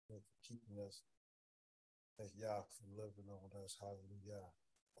for keeping us. Thank Yah for loving on us. Hallelujah.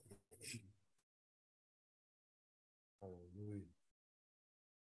 Hallelujah.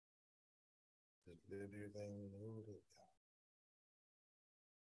 Just let everything in the Lord.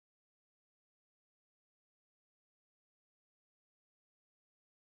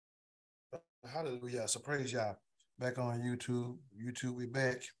 Hallelujah. So praise Yah. Back on YouTube. YouTube, we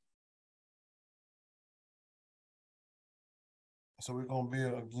back. So we're gonna be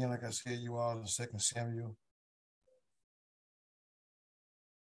again, like I said, you all in 2 Samuel.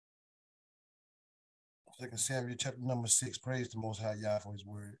 2 Samuel chapter number 6. Praise the Most High Yah for his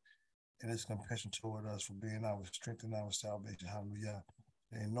word and his compassion toward us for being our strength and our salvation. Hallelujah.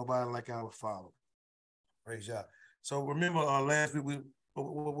 Ain't nobody like our Father. Praise Yah. So remember last week,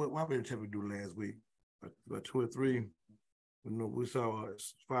 what did we do last week? About 2 or 3. We saw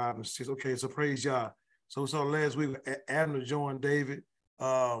 5 and 6. Okay, so praise Yah. So we saw last week Abner joined David.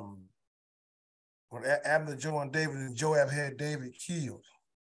 When Abner joined David and Joab had David killed.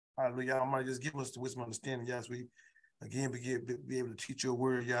 Hallelujah. Y'all might just give us the wisdom and understanding, Yah, as we again be able to teach your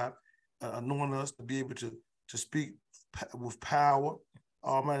word, Yah, anoint us to be able to speak with power.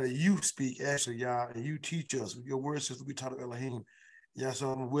 Almighty, you speak actually, Yah, and you teach us. Your word says we taught Elohim. Yah,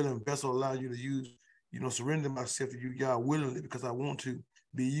 so I'm a willing vessel, allow you to use, surrender myself to you, Yah, willingly, because I want to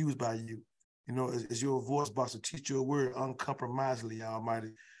be used by you. As your voice box to teach your word uncompromisingly, Yah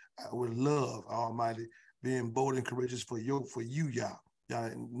Almighty, with love, Almighty, being bold and courageous for you, Yah. Yah,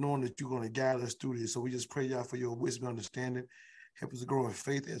 knowing that you're going to guide us through this. So we just pray, Yah, for your wisdom and understanding. Help us to grow in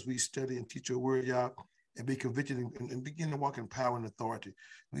faith as we study and teach your word, Yah, and be convicted and begin to walk in power and authority.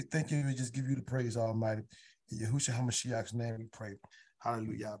 We thank you and we just give you the praise, Almighty. In Yahushua HaMashiach's name we pray.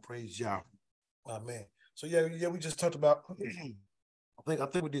 Hallelujah. Praise Yah. Amen. So yeah, we just talked about, I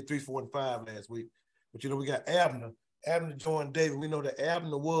think we did 3, 4, and 5 last week. But we got Abner. Abner joined David. We know that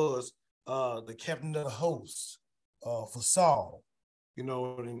Abner was the captain of the host for Saul. And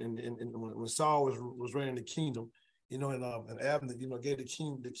when Saul was running the kingdom, and Abner, gave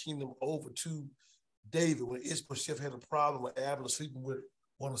the kingdom over to David when Ishbosheth had a problem with Abner sleeping with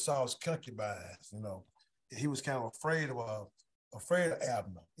one of Saul's concubines. He was kind of afraid of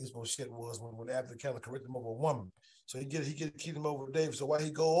Abner. Ishbosheth was when Abner kind of corrected him over a woman. So he get the kingdom over David. So while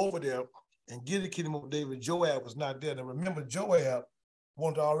he go over there and get the kingdom over David, Joab was not there. And remember, Joab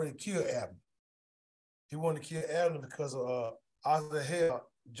wanted to already kill Abner. He wanted to kill Abner because of Ahava,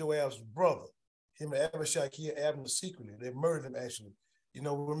 Joab's brother. Him and Abishai killed Abner secretly. They murdered him, actually.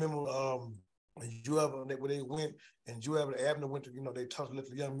 Remember Joab, when they went, and Joab and Abner went to, they talked to let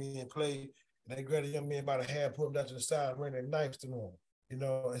the young men play, and they grabbed the young man by the hand, put him down to the side, ran their knives to him. And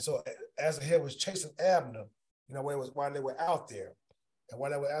so Ahava was chasing Abner, while they were out there. And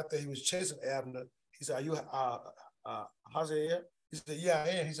while they were out there, he was chasing Abner. He said, "Are you Hazael?" He said, "Yeah, I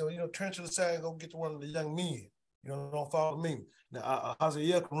am." He said, "Turn to the side and go get to one of the young men. Don't follow me." Now,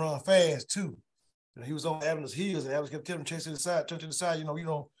 Hazael can run fast too. He was on Abner's heels, and Abner kept telling him, "Chase to the side, turn to the side. You're going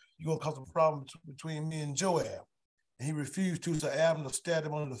to cause a problem between me and Joab." And he refused to, so Abner stabbed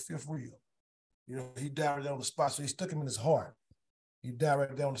him under the 5th rib. He died right there on the spot, so he stuck him in his heart. He died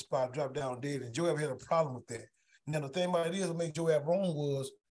right there on the spot, dropped down dead, and Joab had a problem with that. Now, the thing about it is, what made Joab wrong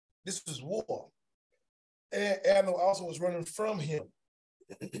was, this was war. And Abner also was running from him.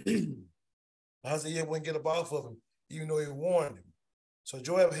 Hazael wouldn't get up off of him, even though he warned him. So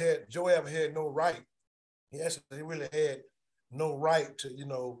Joab had no right. He really had no right to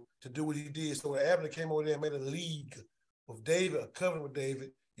do what he did. So when Abner came over there and made a league with David, a covenant with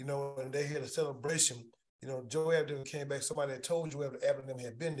David, and they had a celebration, Joab came back. Somebody had told Joab that Abner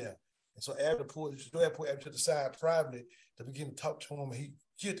had been there. And so Joab pulled Abner to the side privately to begin to talk to him. And he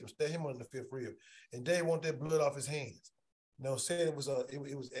killed him, stabbed him on the 5th rib. And David wanted that blood off his hands. Said it was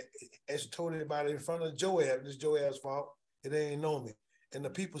actually told everybody in front of Joab, this Joab's fault. It ain't know me. And the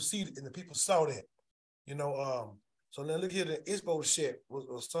people see it, and the people saw that. So now look here, the Ishbosheth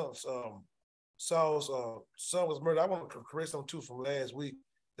was Saul's son was murdered. I want to correct something too from last week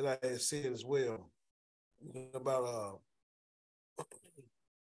that I had said as well about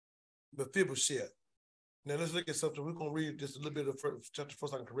Mephibosheth. Now let's look at something. We're gonna read just a little bit of chapter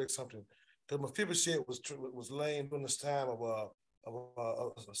first. I can correct something. Because Mephibosheth was lame during this time of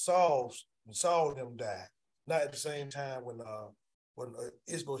Saul's, when Saul and them died. Not at the same time when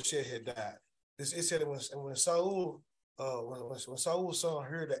Ishbosheth had died. It said that when Saul when Saul's son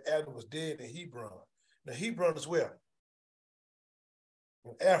heard that Abner was dead in Hebron. Now Hebron is where?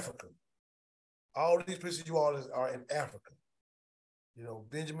 In Africa. All these places you all are in Africa.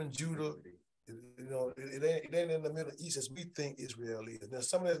 Benjamin, Judah. It ain't in the Middle East as we think Israel is. Now,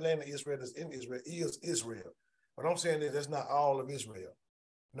 some of that land of Israel that's in Israel is Israel. But I'm saying that that's not all of Israel.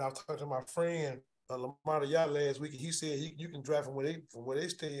 And I was talking to my friend Lamar Yah last week, and he said you can drive from where they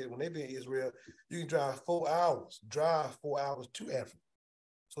stay when they be in Israel, you can drive 4 hours, to Africa.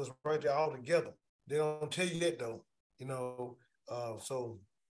 So it's right there all together. They don't tell you that though, you know. So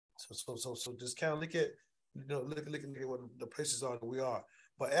just kind of look at, look at what the places are that we are.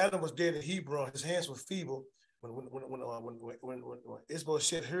 But Adam was dead in Hebron. His hands were feeble when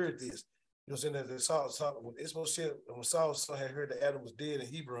Ishbosheth heard this. You know what I'm saying? That when Saul's son had heard that Adam was dead in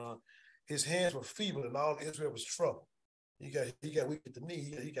Hebron, his hands were feeble and all Israel was troubled. He got weak at the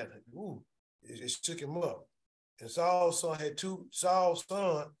knee. It shook him up. And Saul's son had two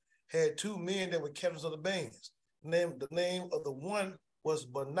men that were captains of the bands. The name of the one was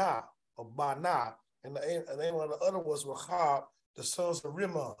Banah, and the name of the other was Rahab, the sons of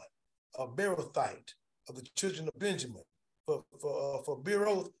Rimmon, a Berothite of the children of Benjamin. For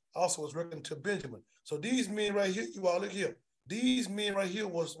Beroth also was reckoned to Benjamin. So these men right here, you all look here. These men right here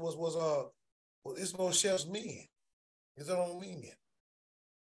was Ishbosheth's men, his own men.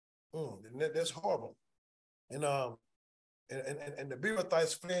 That's horrible. And the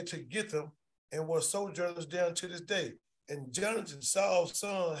Beerothites fled to get them and were sojourners down to this day. And Jonathan, Saul's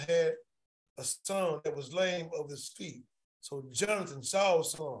son, had a son that was lame of his feet. So Jonathan,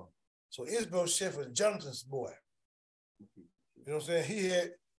 Saul's son. So Ishbosheth was Jonathan's boy. You know what I'm saying?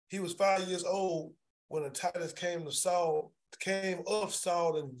 He was 5 years old when the tidings came of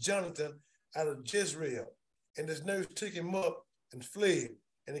Saul and Jonathan out of Jezreel. And his nurse took him up and fled.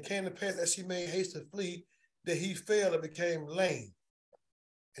 And it came to pass as she made haste to flee, that he fell and became lame.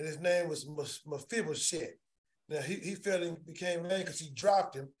 And his name was Mephibosheth. Now he fell and became lame because he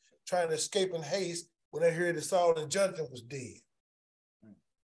dropped him, trying to escape in haste when they heard that Saul and Jonathan was dead.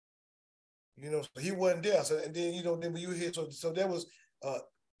 So he wasn't there. So and then then when you hear so that was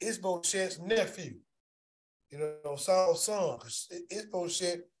Ishbosheth's nephew, Saul's son, because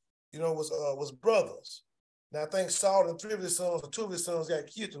Ishbosheth, was brothers. Now I think Saul and 2 of his sons got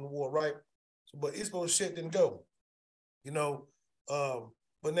killed in the war, right? But Ishbosheth didn't go,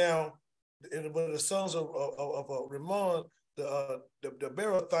 But now, when the sons of Rimmon, the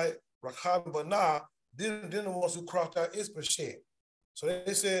Berothite, Rahab and Banah, then the ones who crossed out Ishbosheth. So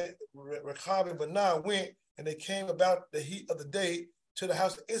they said Rahab and Banah went and they came about the heat of the day to the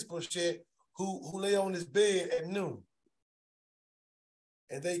house of Ishbosheth, who lay on his bed at noon.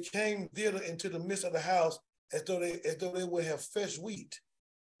 And they came thither into the midst of the house as though they would have fetched wheat.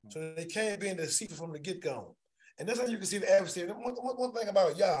 So they came being deceitful from the get-go. And that's how you can see the adversary. One thing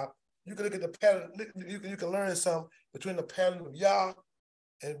about Yah, you can look at the pattern, you can learn something between the pattern of Yah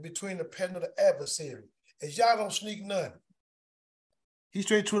and between the pattern of the adversary. And Yah don't sneak none. He's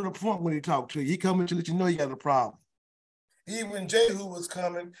straight to the point when he talk to you. He coming to let you know you got a problem. Even when Jehu was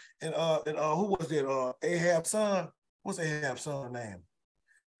coming, and who was that? Ahab's son. What's Ahab's son's name?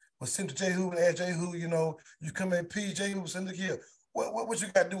 Was sent to Jehu and asked Jehu, you come in peace. Jehu was sent to here. What you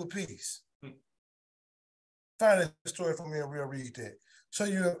got to do with peace? Find that story for me and we'll read that.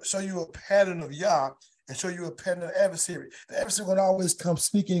 Show you a pattern of Yah and show you a pattern of the adversary. The adversary will always come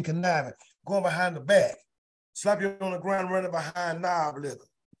sneaking and conniving, going behind the back, slap you on the ground, running behind knob liquor.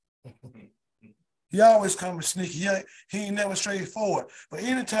 He always comes sneaky. He ain't never straightforward. But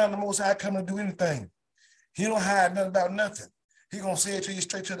anytime the Most High come to do anything, he don't hide nothing about nothing. He gonna say it to you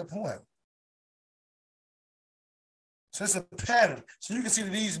straight to the point. So it's a pattern. So you can see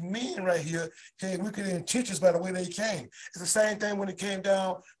that these men right here had wicked intentions by the way they came. It's the same thing when it came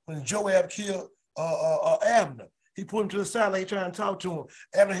down when Joab killed Abner. He put him to the side like he trying to talk to him.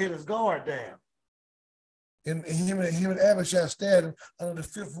 Abner had his guard down. And him and Abishai stabbed him under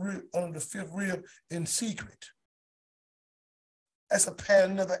the fifth rib in secret. That's a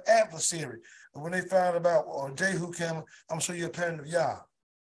pattern of the adversary. And when they found about Jehu came, I'm gonna show you a pattern of Yah.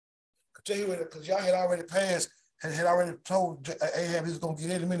 Because Yah had already passed. Had already told Ahab he was going to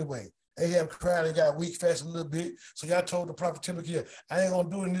get at him anyway. Ahab cried and got weak, fast a little bit. So y'all told the prophet Timothy, I ain't going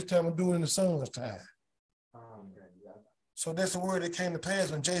to do it this time, I'm doing it in the son's time. So that's the word that came to pass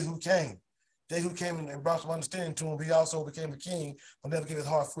when Jehu came. Jehu came and brought some understanding to him. He also became a king, but never gave his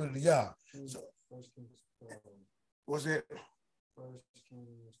heart fully to Yah. So, what's that?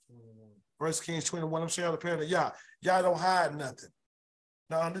 1 Kings 21. I'm showing the pattern of Yah. Yah don't hide nothing.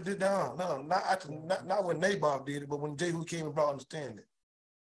 No, not when Naboth did it, but when Jehu came and brought understanding.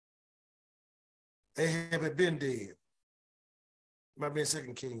 Ahab had been dead. Might be in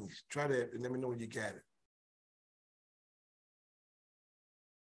 2 Kings. Try that and let me know when you got it.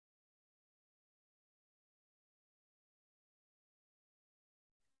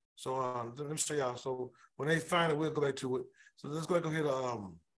 So let me show y'all. So when they find it, we'll go back to it. So let's go ahead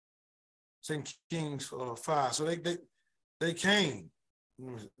to 2 Kings 5. So they came.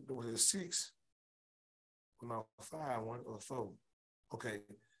 Was it 6? No, 5, 1 or 4. Okay.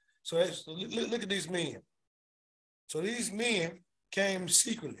 So look at these men. So these men came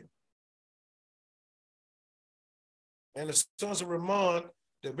secretly. And the sons of Ramon,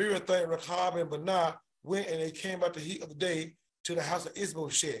 the Beerathite, Rechab, and Banah went, and they came out the heat of the day to the house of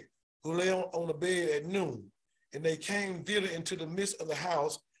Ishbosheth, who lay on the bed at noon. And they came thither into the midst of the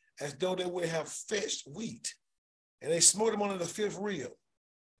house as though they would have fetched wheat. And they smote him under the 5th rib.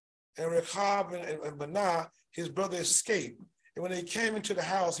 And Rechab and Banah, his brother, escaped. And when they came into the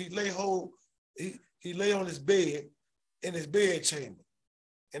house, he lay on his bed in his bedchamber.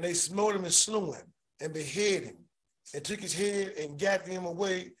 And they smote him and slew him and beheaded him and took his head and gathered him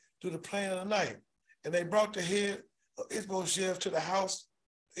away to the plain of the night. And they brought the head of Ishbosheth to the house,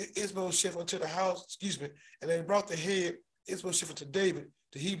 and they brought the head Ishbosheth to David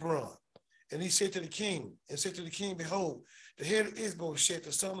to Hebron. And he said to the king, behold, the head of Ishbosheth,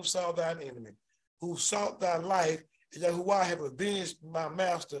 the son of Saul, thine enemy, who sought thy life, is that who I have avenged my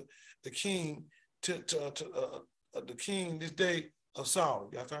master, the king, the king this day of Saul.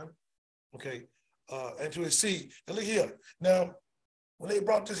 You got time? Okay. And to his seed. Now look here. Now, when they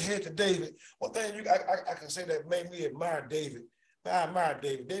brought this head to David, one thing I can say that made me admire David. I admire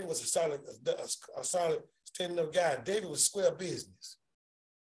David. David was a solid stand-up guy. David was square business.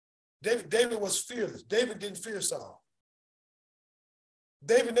 David was fearless. David didn't fear Saul.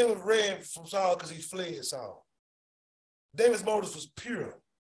 David never ran from Saul because he fled Saul. David's motive was pure.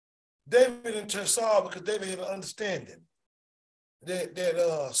 David didn't turn Saul because David had an understanding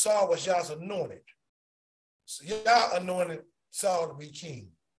that Saul was Yah's anointed. So Yah anointed Saul to be king.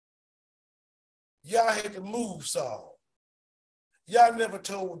 Yah had to move Saul. Yah never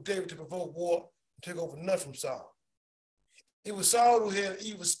told David to provoke war and take over nothing from Saul. It was Saul who had an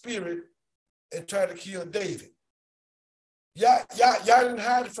evil spirit and tried to kill David. Yah didn't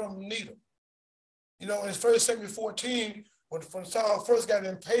hide it from him neither. You know, in 1 Samuel 14, when Saul first got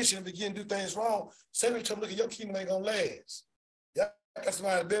impatient and began to do things wrong, Samuel told him, look, your kingdom ain't gonna last. Y'all got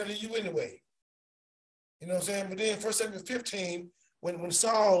somebody better than you anyway. You know what I'm saying? But then 1 Samuel 15, when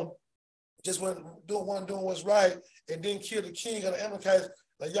Saul just wasn't doing what's right and didn't kill the king of the Amalekites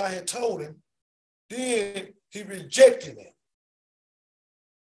like Yah had told him, then he rejected him.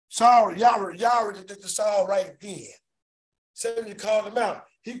 Yah rejected Saul right then. Samuel called him out.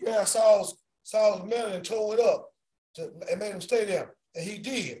 He grabbed Saul's melon and tore it up and made him stay there. And he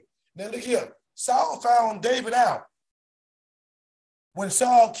did. Now look here. Saul found David out when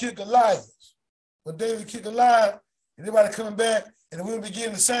Saul killed Goliath. When David killed Goliath, and everybody coming back, and the women began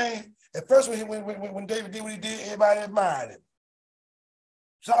to sing. At first, when David did what he did, everybody admired him.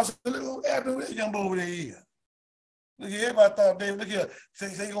 Saul said, look what that young boy over there is. Look here, everybody thought David, look here, say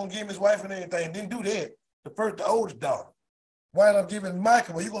he's going to give him his wife and everything. Didn't do that. The oldest daughter. Wind up giving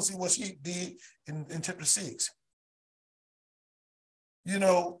Michael, well, you're going to see what she did in chapter 6. You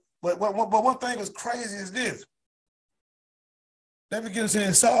know, but one thing was crazy is this. They begin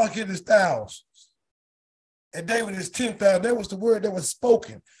saying Saul killed his thousands, and David is 10,000. That was the word that was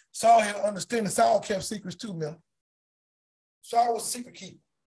spoken. Saul had to understand that Saul kept secrets too, man. Saul was a secret keeper.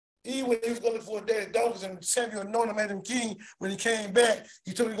 Even when he was going for a day of donkeys and Samuel anointed him, made him king, when he came back,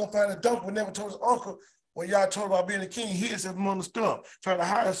 he told him he was going to find a donkey, but never told his uncle when Yah told him about being a king. He hid himself among the stuff, trying to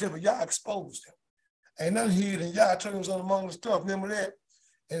hide himself, but Yah exposed him. Ain't nothing hid, and Yah told him he was on among the stuff. Remember that?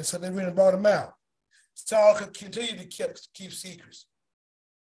 And so they went and brought him out. Saul could continue to keep secrets.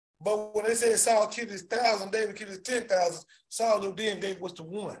 But when they said Saul killed his 1,000, David killed his 10,000, Saul knew then David was the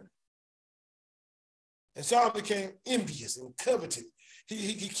one. And Saul became envious and coveted.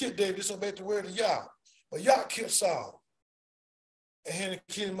 He killed David, disobeyed the word of Yah. But Yah killed Saul and handed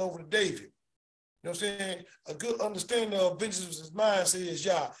the kingdom over to David. You know what I'm saying? A good understanding of vengeance of his mind says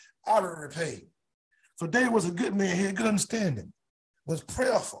Yah, I will repay. So David was a good man, he had good understanding, was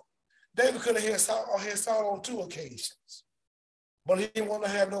prayerful. David could have had Saul on 2 occasions, but he didn't want to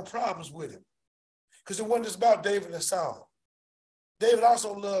have no problems with him because it wasn't just about David and Saul. David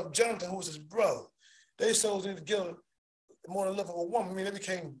also loved Jonathan, who was his brother. They sold in together more than love of a woman. I mean, they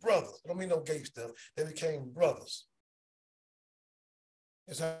became brothers. I don't mean no gay stuff. They became brothers.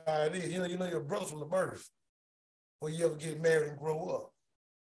 That's how it is. You know your brother from the birth when you ever get married and grow up.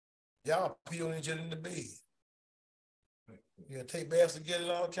 Y'all peel each other in the bed. You take baths together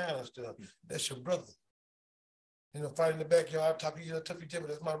and all kind of stuff. That's your brother. You know, fight in the backyard, top of your table.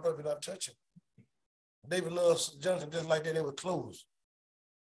 That's my brother, not touch him. David loves Jonathan just like that. They were close.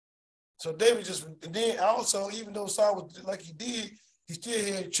 So David just, and then also, even though Saul was like he did, he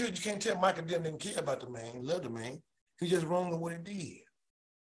still had children. You can't tell Michael didn't care about the man. He loved the man. He just wrong with what he did.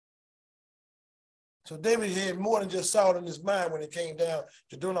 So David had more than just Saul in his mind when it came down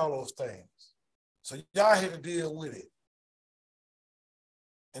to doing all those things. So y'all had to deal with it.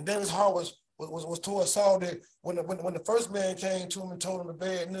 And David's heart was towards Saul that when the first man came to him and told him the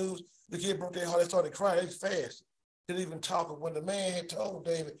bad news, the kid broke their heart, they started crying, they fasted. Didn't even talk. But when the man had told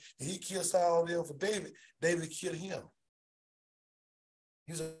David that he killed Saul there for David, David killed him.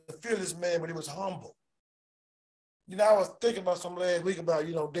 He was a fearless man, but he was humble. You know, I was thinking about some last week about,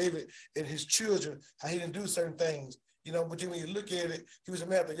 David and his children, how he didn't do certain things, but then when you look at it, he was a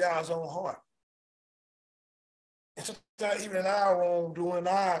man after Yah's own heart. And sometimes even in our own, doing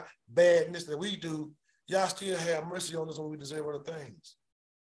our badness that we do, Yah still have mercy on us when we deserve other things.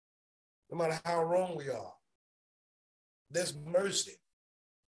 No matter how wrong we are. That's mercy.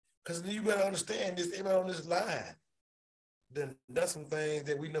 Because you better understand this, everybody on this line, then that's some things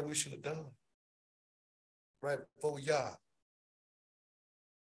that we know we should have done. Right before Yah.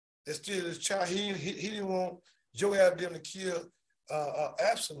 It's still his child. He didn't want Joab them to kill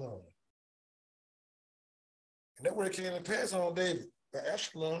Absalom. And that word came to pass on David. By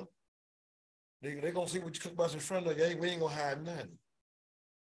Absalom, they're going to see what you cook about in front of you. We ain't going to hide nothing.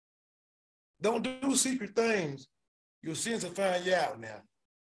 Don't do secret things. Your sins will find you out now.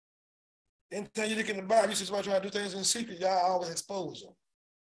 Anytime you look in the Bible, you see somebody trying to do things in secret, y'all always expose them.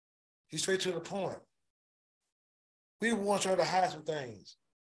 He's straight to the point. We want y'all to hide some things.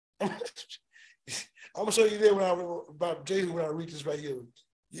 I'm going to show you there about Jehu when I read this right here.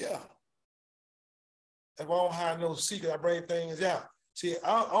 Yeah. If I don't hide no secret, I bring things out. See,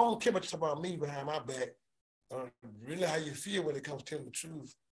 I don't care about you talking about me behind my back. Really how you feel when it comes to telling the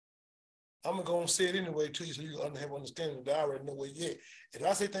truth. I'm going to go and say it anyway to you so you can have understanding that I already know where you're at. If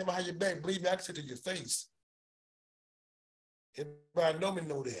I say things behind your back, believe me, I can say it to your face. Everybody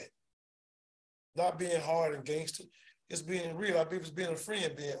know that. Not being hard and gangster. It's being real. I believe it's being a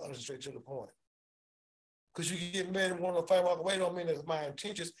friend, being honest, straight to the point. Because you get mad and want to fight, walk away, don't mean that's my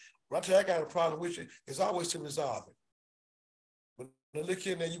intentions. When I tell you I got a problem with you, it's always to resolve it. But look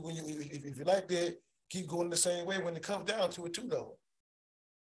here now, if you like that, keep going the same way when it comes down to it too, though.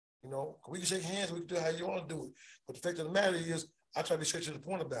 We can shake hands, we can do how you want to do it. But the fact of the matter is, I try to be straight to the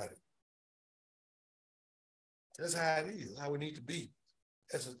point about it. That's how it is, how we need to be.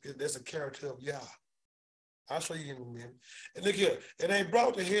 That's a character of Yah. I'll show you in a minute. And look here, and they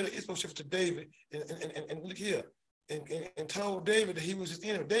brought the head of Ishbosheth to David, and look here, and told David that he was his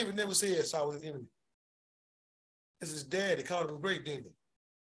enemy. David never said Saul was his enemy. It's his dad. He called him great, didn't he?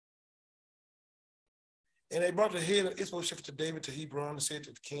 And they brought the head of Ishbosheth to David to Hebron and said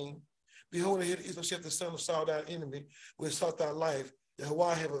to the king, behold, the head of Ishbosheth, the son of Saul, thy enemy, which sought thy life.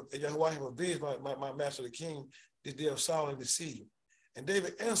 Yahuwah have avenged my master the king, the day of Saul and the sea. And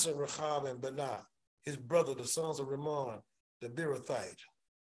David answered Rechab and Benah, his brother, the sons of Rimmon, the Beerothite,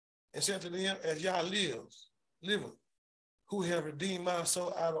 and said to them, as Yah liveth, who have redeemed my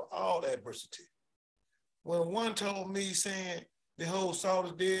soul out of all adversity. When one told me, saying, behold, Saul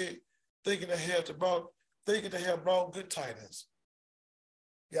is dead, thinking to have brought good tidings.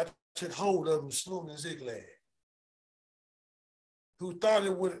 Yah took hold of him, slew him in Ziklag. Who thought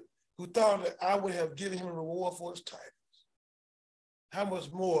that I would have given him a reward for his tidings. How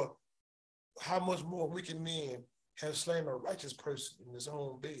much more wicked men have slain a righteous person in his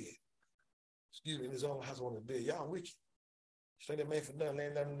own bed? In his own house on his bed. Y'all wicked. Slain that man for nothing,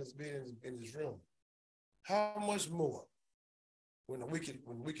 laying down in his bed in his room. How much more when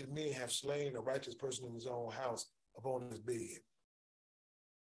wicked men have slain a righteous person in his own house upon his bed?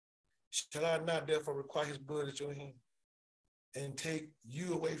 Shall I not therefore require his blood at your hand and take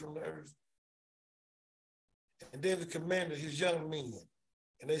you away from the earth? And David commanded his young men,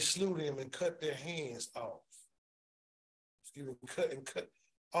 and they slew them and cut their hands off. Cut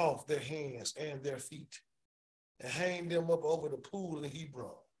off their hands and their feet, and hanged them up over the pool in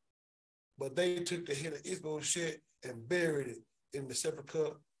Hebron. But they took the head of Ishbosheth and buried it in the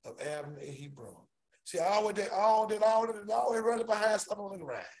sepulchre of Abner in Hebron. See, all that running behind stuff on the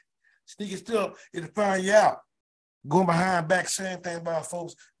ground. Sneaking still, it'll find you out. Going behind back, saying things about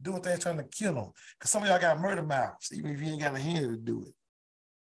folks, doing things trying to kill them. Because some of y'all got murder mouths, even if you ain't got a hand to do it.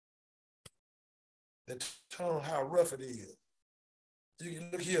 The tongue, how rough it is. You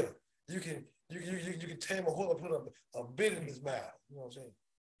can look here. You can tame a horse and put a bit in his mouth. You know what I'm saying?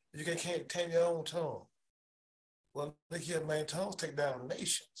 You can't tame your own tongue. Well, look here, man. Tongues take down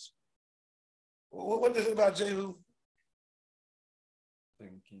nations. What is it about Jehu?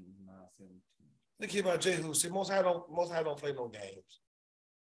 Look here about Jehu. See, most high don't play no games.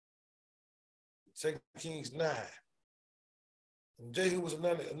 2 Kings 9. And Jehu was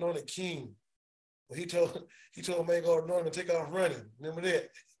anointed king. But he told man, go anoint him and take off running. Remember that?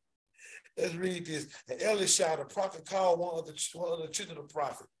 Let's read this. And Elisha, the prophet, called one of the children of the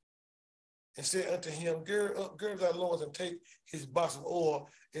prophet and said unto him, gird thy loins and take his box of oil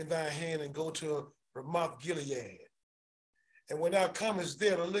in thy hand and go to Ramoth Gilead. And when thou comest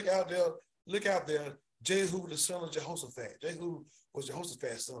there, to look out there, Jehu, the son of Jehoshaphat. Jehu was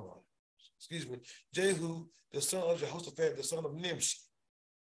Jehoshaphat's son. Jehu, the son of Jehoshaphat, the son of Nimshi.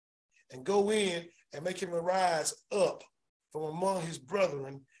 And go in and make him arise up from among his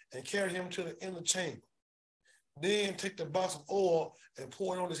brethren and carry him to the inner chamber. Then take the box of oil and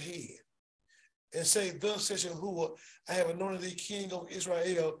pour it on his head. And say, thus says Yahuwah, I have anointed thee king over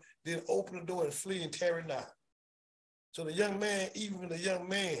Israel. Then open the door and flee and tarry not. So the young man,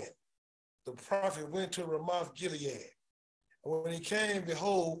 the prophet went to Ramoth Gilead. And when he came,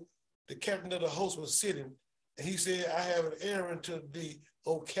 behold, the captain of the host was sitting. And he said, I have an errand to thee,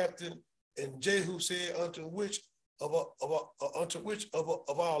 O captain. And Jehu said, unto which of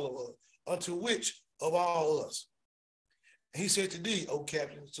all us? And he said to thee, O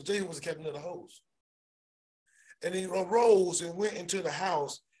captain. So Jehu was the captain of the host. And he arose and went into the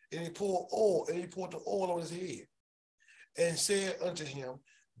house, and he poured the oil on his head, and said unto him,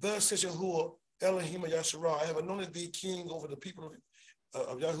 thus says Yahuwah, Elohim Yasharah, I have anointed thee king over the people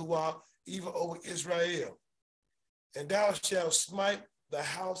of Yahuwah, even over Israel. And thou shalt smite the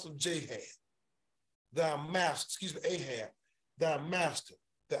house of Ahab, thy master,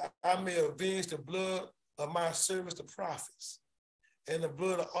 that I may avenge the blood of my servants, the prophets, and the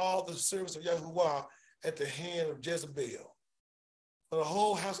blood of all the servants of Yahuwah at the hand of Jezebel. For the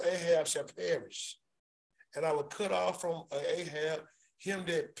whole house of Ahab shall perish, and I will cut off from Ahab him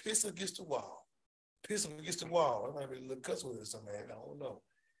that pissed against the wall. I might be a little cuss with it, some man, I don't know.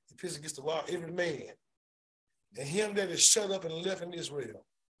 He pissed against the wall, every man. And him that is shut up and left in Israel.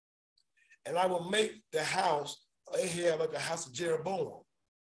 And I will make the house of Ahab like the house of Jeroboam,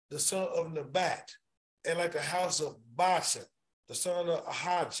 the son of Nebat, and like the house of Baasha, the son of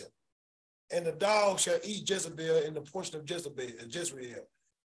Ahijah. And the dog shall eat Jezebel in the portion of Jezreel.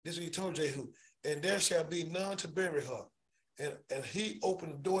 This is what he told Jehu. And there shall be none to bury her. And he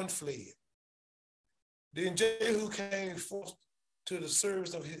opened the door and fled. Then Jehu came forth to the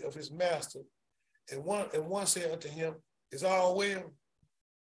service of his master. And one said unto him, is all well?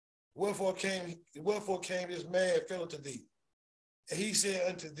 Wherefore came this mad fellow to thee? And he said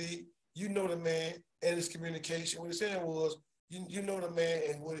unto thee, you know the man and his communication. What he said was, you know the man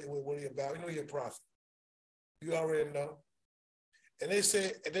and what he about. You know he's a prophet. You already know. And they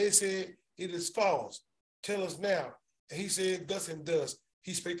said, it is false. Tell us now. And he said, thus and thus.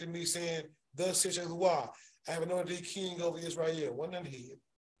 He spake to me, saying, thus says Yahuwah, I have anointed thee king over Israel. One unto him.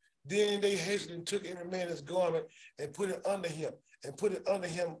 Then they hastened and took every man his garment and put it under him,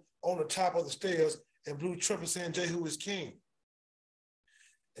 on the top of the stairs, and blew trumpets, saying, Jehu is king.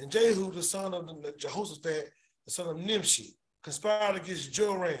 And Jehu, the son of Jehoshaphat, the son of Nimshi, conspired against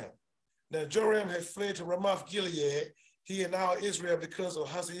Joram. Now Joram had fled to Ramoth Gilead, he and all Israel, because of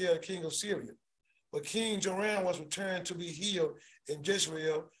Hazael, king of Syria. But King Joram was returned to be healed in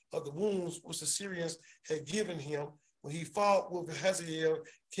Jezreel of the wounds which the Syrians had given him when he fought with Hazael,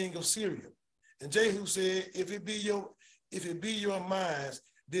 king of Syria. And Jehu said, if it be your minds,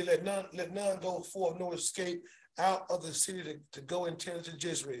 then let none go forth nor escape out of the city to go and tell it to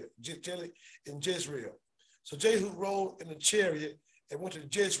Jezreel. So Jehu rode in the chariot and went to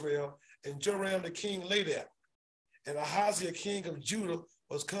Jezreel, and Joram the king lay there. And Ahaziah, king of Judah,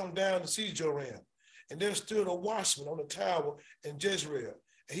 was come down to see Joram. And there stood a watchman on the tower in Jezreel,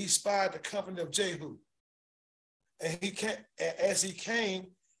 and he spied the company of Jehu. And as he came,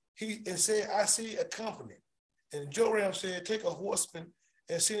 he said, I see a company. And Joram said, take a horseman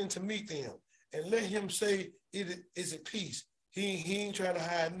and send him to meet them, and let him say, is it peace? He ain't trying to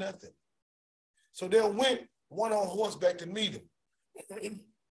hide nothing. So there went one on horseback to meet him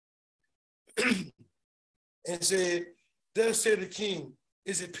and said, thus said the king,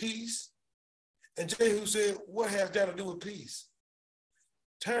 is it peace? And Jehu said, what has that to do with peace?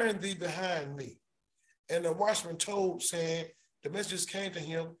 Turn thee behind me. And the watchman told, saying, the messengers came to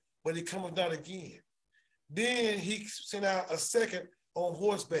him, but he cometh not again. Then he sent out a second on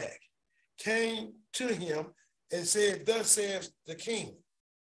horseback, came to him and said, thus says the king,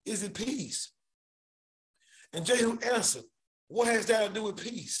 is it peace? And Jehu answered, what has that to do with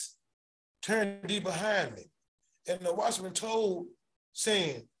peace? Turn thee behind me. And the watchman told,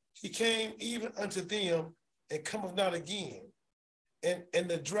 saying, he came even unto them and cometh not again. And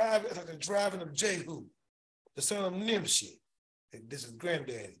the driving, like the driving of Jehu, the son of Nimshi. This is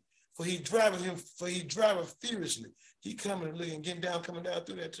granddaddy. For he driveth furiously. He coming and getting down, coming down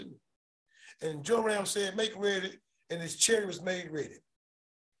through that too. And Joram said, make ready, and his chariot was made ready.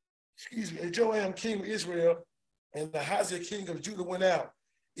 and Joram, king of Israel, and Ahava, king of Judah, went out,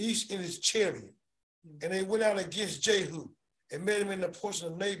 each in his chariot. And they went out against Jehu and met him in the portion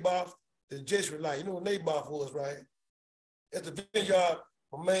of Naboth, the Jezreelite. You know what Naboth was, right? At the vineyard,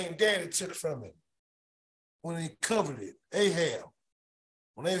 my main daddy took from him when he covered it. Ahab.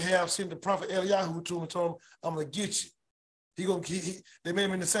 When Ahab sent the prophet Eliyahu to him and told him, I'm going to get you. They made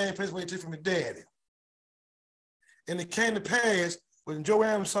him in the same place where he took from his daddy. And it came to pass when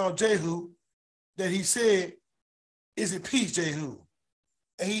Joram saw Jehu that he said, is it peace, Jehu?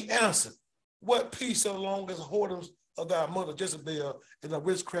 And he answered, what peace so long as the whoredoms of thy mother Jezebel and the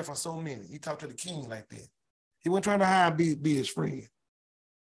witchcraft are so many? He talked to the king like that. He wasn't trying to hide, be his friend.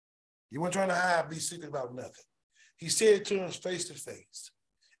 He wasn't trying to hide, be secret about nothing. He said it to him face to face.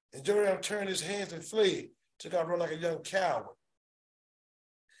 And Joram turned his hands and fled, took out run like a young coward,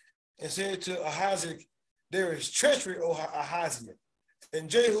 and said to Ahava, there is treachery, O Ahava. And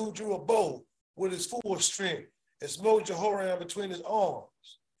Jehu drew a bow with his full strength and smote Jehoram between his arms.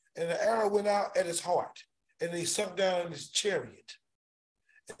 And the arrow went out at his heart, and he sunk down in his chariot.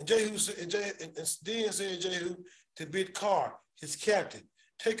 And then said Jehu to Bidkar, his captain,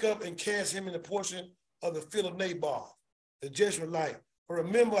 take up and cast him in the portion of the field of Naboth, the Jezreelite. For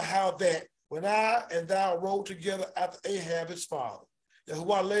remember how that when I and thou rode together after Ahab his father,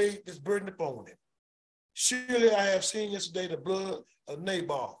 Yahuwah laid this burden upon him. Surely I have seen yesterday the blood of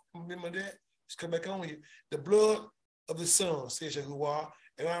Naboth. Remember that? Let's come back on here. The blood of the son, says Yahuwah,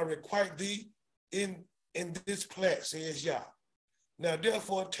 and I requite thee in this plat, says Yah. Now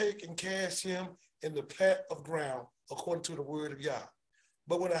therefore take and cast him in the plat of ground, according to the word of Yah.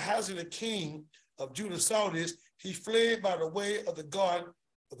 But when Ahava, the king of Judah, saw this, he fled by the way of the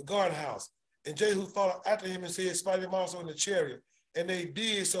guard house. And Jehu followed after him and said, smite him also in the chariot. And they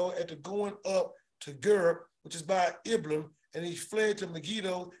did so at the going up to Gur, which is by Iblim, and he fled to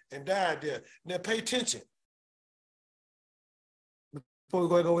Megiddo and died there. Now pay attention. Before we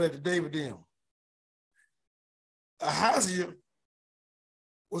go over there to David then. Ahava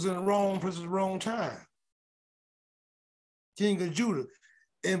was in the wrong place at the wrong time. King of Judah,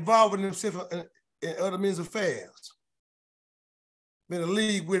 involving himself in other men's affairs. Been a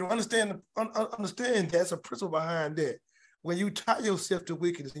league with him. Understand that's a principle behind that. When you tie yourself to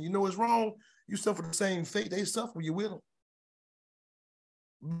wickedness and you know it's wrong, you suffer the same fate they suffer when you're with them.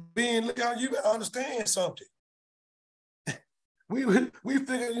 Look out, you gotta understand something. we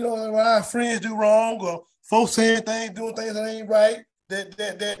figure, when our friends do wrong or folks saying things, doing things that ain't right, that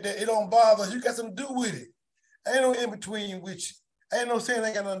it don't bother us. You got something to do with it. Ain't no in between with you. Ain't no saying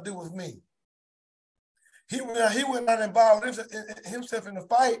ain't got nothing to do with me. He went out and involved himself in the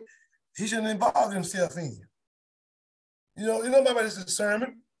fight. He shouldn't involve himself in. You know about this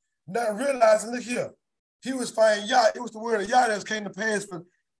sermon. Not realizing, look here, he was fighting Yah. It was the word of Yah that came to pass for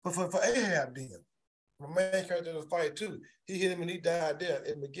Ahab then. The man character in the fight too. He hit him and he died there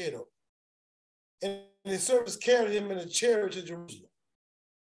in Megiddo. And his servants carried him in a chariot to Jerusalem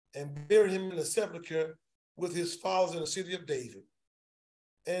and buried him in the sepulchre with his fathers in the city of David.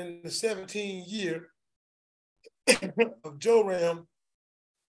 And in the 17th year of Joram,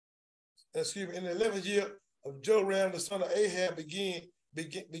 in the 11th year of Joram, the son of Ahab,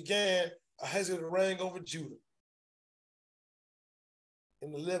 began Ahava to reign over Judah.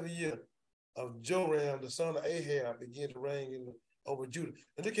 In the 11th year of Joram, the son of Ahab, began to reign over Judah.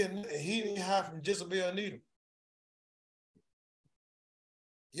 And look at, he didn't hide from Jezebel neither.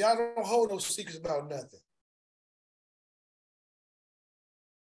 Y'all don't hold no secrets about nothing.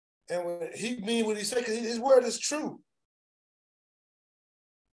 And when he mean what he said, because his word is true.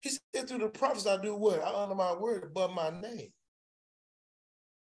 He said through the prophets, I do what? I honor my word above my name.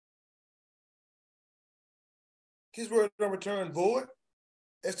 His word don't return void.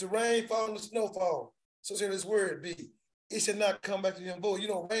 As the rain fall and the snow fall, so shall his word be. It should not come back to him void.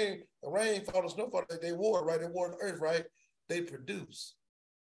 Rain fall and snow fall, they water, right? They water the earth, right? They produce.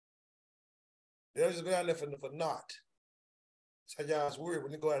 They don't just go down there for naught. That's how Yah's word,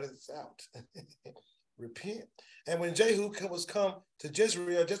 when they go out, it's out. Repent. And when Jehu was come to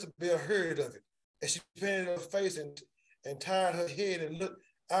Jezreel, Jezebel heard of it. And she painted her face and tied her head and looked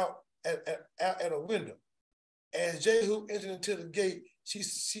out at a window. As Jehu entered into the gate, she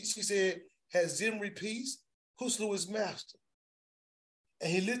said, has Zimri peace? Who slew his master?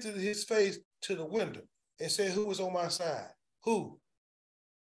 And he lifted his face to the window and said, who was on my side? Who?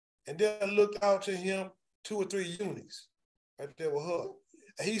 And there looked out to him 2 or 3 eunuchs right there with her.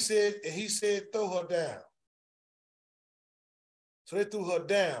 And he said, throw her down. So they threw her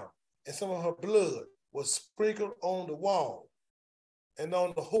down, and some of her blood was sprinkled on the wall and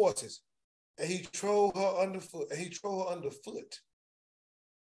on the horses. And he trod her underfoot.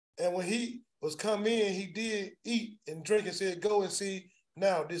 And when he was come in, he did eat and drink and said, go and see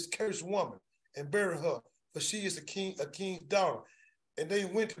now this cursed woman and bury her, for she is a king's daughter. And they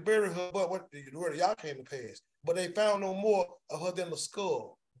went to bury her, but what the word of y'all came to pass. But they found no more of her than the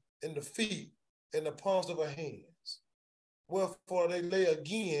skull and the feet and the palms of her hands. Wherefore they lay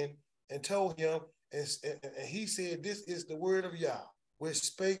again and told him, and he said, this is the word of Yah, which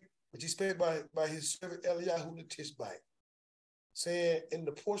he spake by his servant Eliyahu the Tishbite, saying, in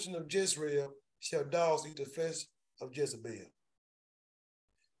the portion of Jezreel shall dogs eat the flesh of Jezebel.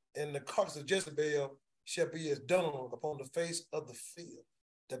 And the carcass of Jezebel shall be as dung upon the face of the field.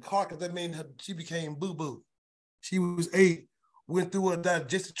 The carcass, that means she became boo-boo. She was ate, went through a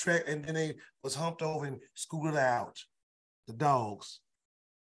digestive tract, and then they was humped over and scooted out. The dogs.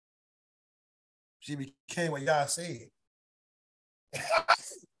 She became what Yah said.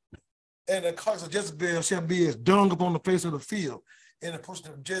 And the carcass of Jezebel shall be as dung upon the face of the field, in the portion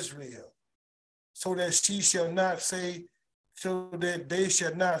of Jezreel, so that she shall not say, so that they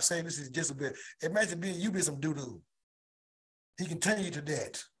shall not say this is Jezebel. Imagine being you be some doo-doo. He can turn you to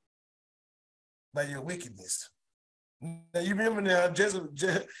that by your wickedness. Now you remember now Jezebel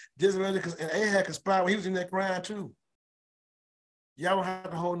and Ahab conspired when he was in that crime too. Y'all don't have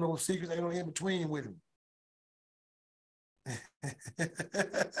to hold no secrets, ain't no in between with him.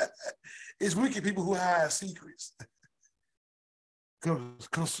 It's wicked people who hide secrets.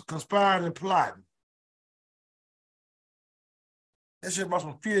 Conspiring and plotting. That shit brought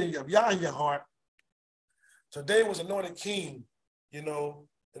some fear of Yah in your heart. So David was anointed king, you know,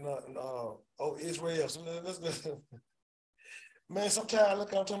 in Israel. So let's man, sometimes I'm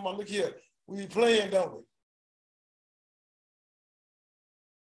talking about, look here, we be playing, don't we?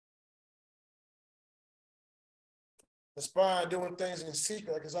 Conspiring, doing things in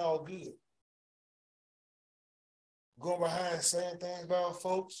secret like it's all good. Going behind saying things about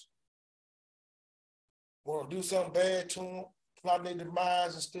folks. Want to do something bad to them, plotting their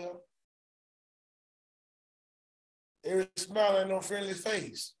demise and stuff. Every smile ain't no friendly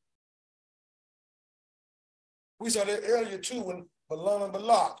face. We saw that earlier too when Balaam and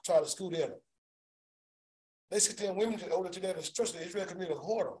Balak tried to scoot at them. They sit there and women over to their destruction. Israel committed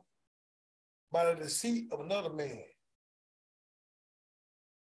whoredom by the deceit of another man.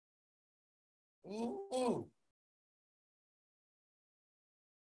 Ooh.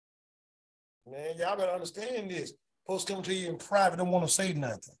 Man, y'all better understand this. Folks come to you in private, don't want to say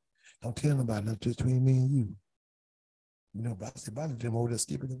nothing. Don't tell nobody, nothing, just between me and you. You know, but I said, about them over there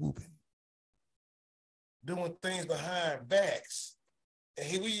skipping and whooping. Doing things behind backs. And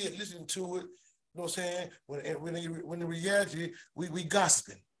here we listening to it, you know what I'm saying? When the reality, we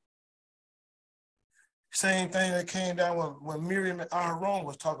gossiping. Same thing that came down when Miriam and Aaron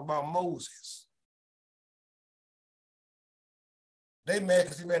was talking about Moses. They mad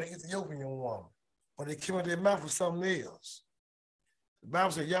because he made an Ethiopian woman, but they came out their mouth with something else. The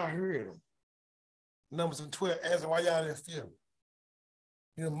Bible said, y'all heard them. Numbers 12, asking why y'all didn't fear me.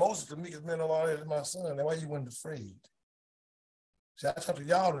 You know, Moses, the meekest man of all, is my son. That's why you weren't afraid. See, I talked to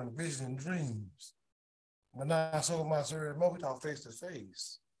y'all in visions and dreams. But now I saw my servant Moses, we talk face to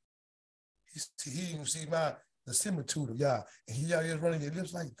face. He even see the similitude of y'all. And he out here running your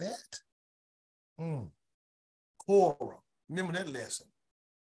lips like that. Korah. Remember that lesson.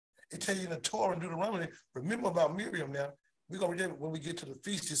 It tell you in the Torah and Deuteronomy, remember about Miriam now. We're going to read when we get to the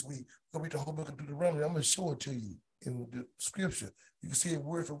feast this week. We're going to read the whole book of Deuteronomy. I'm going to show it to you in the scripture. You can see it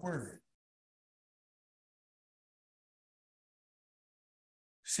word for word.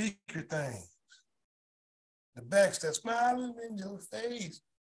 Secret things. The backstab smiling in your face.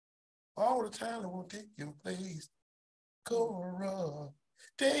 All the time, I won't take your place. Korah,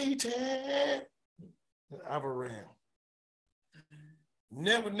 Dayton, Abraham.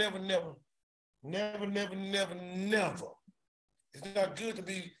 Never. It's not good to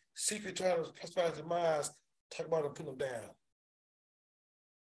be secret trying to pacify his demise, talk about it, put them down.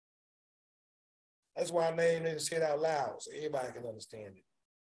 That's why I named it and say it out loud so everybody can understand it.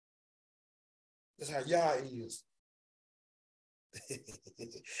 That's how Yah is.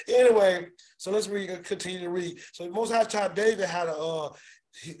 Anyway, so let's continue to read. So the Most High taught David how to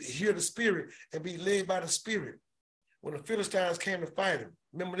hear the Spirit and be led by the Spirit. When the Philistines came to fight him,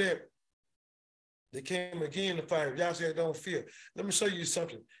 remember that? They came again to fight him. Y'all said, don't fear. Let me show you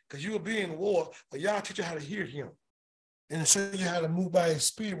something. Because you will be in war, but y'all teach you how to hear him. And show you how to move by his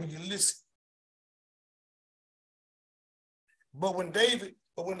spirit when you listen. But when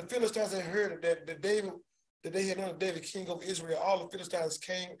the Philistines had heard that they had known David king of Israel, all the Philistines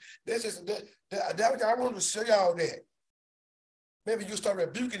came. That's just that I wanted to show y'all that. Maybe you start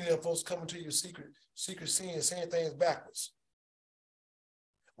rebuking them folks coming to your secret sin, saying things backwards.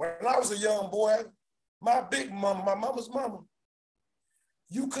 When I was a young boy, my big mama, my mama's mama,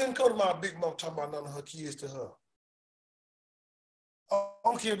 you couldn't go to my big mama talking about none of her kids to her. I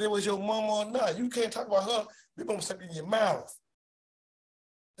don't care if it was your mama or not. You can't talk about her. Big mama stuck in your mouth.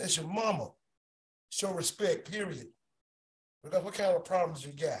 That's your mama. Show respect, period. Because what kind of problems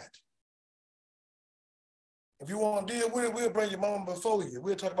you got? If you want to deal with it, we'll bring your mama before you.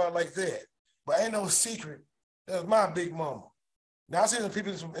 We'll talk about it like that. But ain't no secret. That's my big mama. Now I see the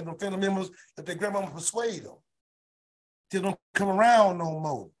people and the family members that their grandmama persuade them. They don't come around no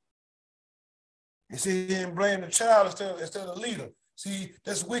more. You see, he didn't blame the child instead of the leader. See,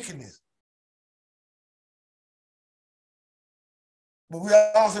 that's wickedness. But we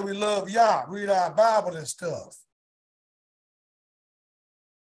also we love Yah, read our Bible and stuff.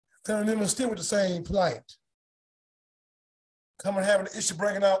 Family members still with the same plight. Come and having an issue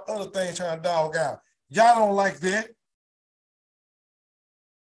bringing out other things trying to dog out. Y'all don't like that.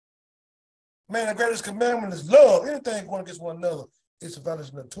 Man, the greatest commandment is love. Anything going against one another is a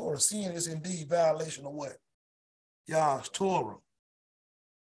violation of the Torah. Sin is indeed violation of what? Yah's Torah.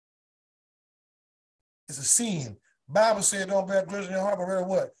 It's a sin. Bible said don't bear grudge in your heart, but rather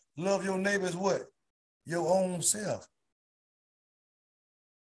what? Love your neighbor as what? Your own self.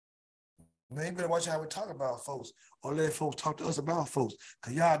 Man, you better watch how we talk about folks or let folks talk to us about folks.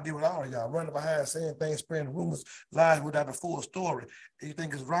 Because y'all deal with all of y'all running behind saying things, spreading rumors, lies without the full story. And you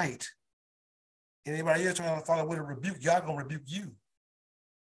think it's right. And anybody else trying to follow with a rebuke, y'all gonna rebuke you.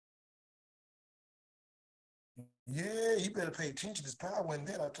 Yeah, you better pay attention. This power in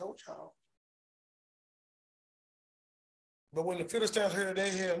that, I told y'all. But when the Philistines heard they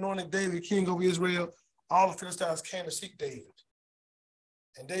had anointed David king over Israel, all the Philistines came to seek David.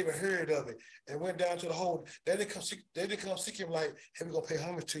 And David heard of it and went down to the hold. They didn't come seek him like, hey, we're going to pay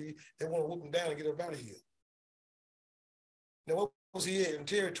homage to you. They want to whoop him down and get him out of here. Now, what was he in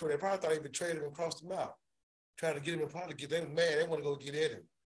territory? They probably thought he betrayed him and crossed him out. Trying to get him in politics. They were mad. They want to go get at him.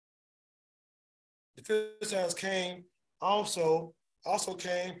 The Philistines came also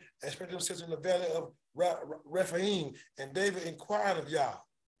came and spread themselves in the valley of Rephaim. And David inquired of Yah.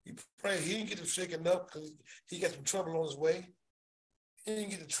 He prayed. He didn't get him shaken up because he got some trouble on his way. He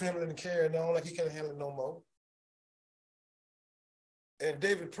didn't get to trembling and carrying on like he can't handle it no more. And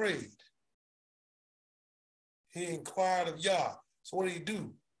David prayed. He inquired of Yah. So what did he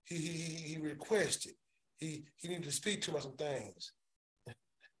do? He requested. He needed to speak to him about some things.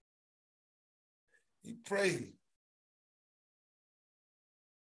 He prayed.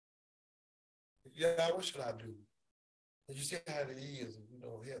 Yah, what should I do? And you see how it is, and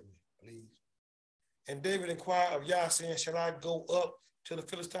help me, please. And David inquired of Yah, saying, shall I go up to the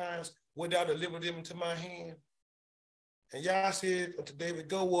Philistines, would thou deliver them into my hand? And Yah said unto David,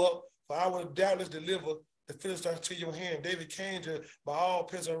 go up, for I will doubtless deliver the Philistines to your hand. David came to Baal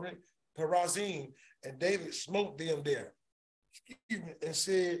Perazim, and David smote them there. And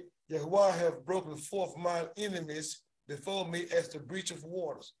said, Yahuwah have broken forth mine enemies before me as the breach of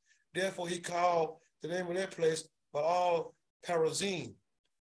waters. Therefore he called the name of that place Baal Perazim,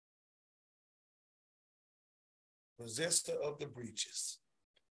 possessor of the breaches.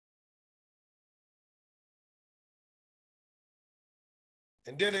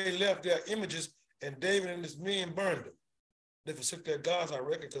 And then they left their images, and David and his men burned them. They forsook their gods, I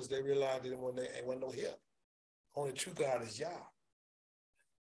reckon, because they realized there wasn't no help. Only true God is Yah.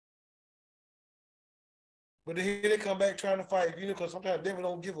 But then here they come back trying to fight, because sometimes David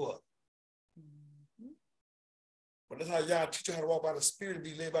don't give up. But that's how Yah teach you how to walk by the Spirit, and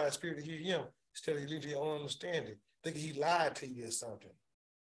be led by the Spirit to hear him, instead of leading to your own understanding, thinking he lied to you or something.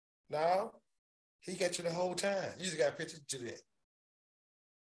 No, he got you the whole time. You just got to pay attention to that.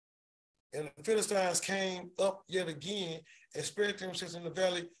 And the Philistines came up yet again and spread themselves in the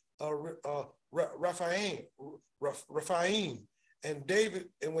valley of Rephaim. And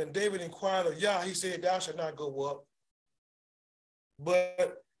when David inquired of Yah, he said, thou shalt not go up,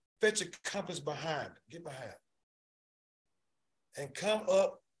 but fetch a compass behind them. Get behind them. And come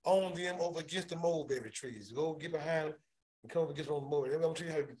up on them over against the mulberry trees. Go get behind them and come up against them on the mulberry. I'm going to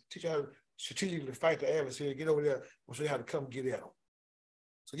teach you how to strategically fight the adversary. Get over there. We'll show you how to come get at them.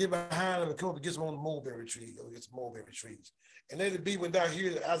 So get behind them and come up against them on the mulberry trees, against the mulberry trees. And let it be when thou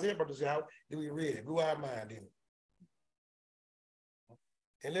hearest, Isaiah brought this out, then we read it, blew our mind in it.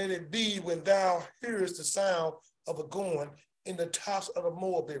 And let it be when thou hearest the sound of a going in the tops of the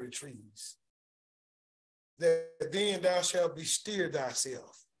mulberry trees, that then thou shalt be steered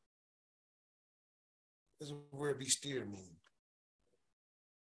thyself. This is where be steered means.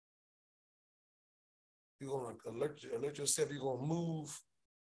 You're going to alert yourself, you're going to move.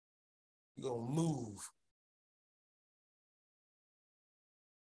 You're going to move.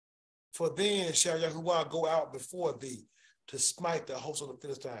 For then shall Yahuwah go out before thee to smite the host of the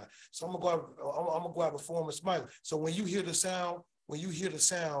Philistines. So I'm gonna go out before him and smite. So when you hear the sound,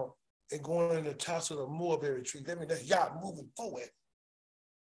 and going in the tops of the mulberry tree, that means that's Yah moving forward.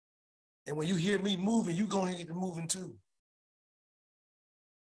 And when you hear me moving, you going to get to moving too.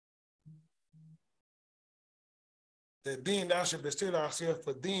 That being thou shalt bestir thyself,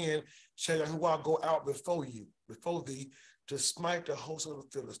 for then shall Yahuwah go out before thee, to smite the host of the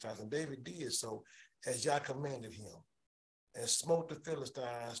Philistines. And David did so as Yah commanded him, and smote the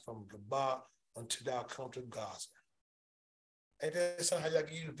Philistines from Gabah until thou come to Gaza. Ain't that something how Yah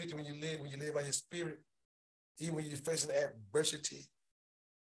give you the victory when you live by his spirit, even when you're facing adversity?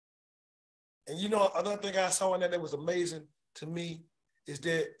 And you know, another thing I saw in that was amazing to me is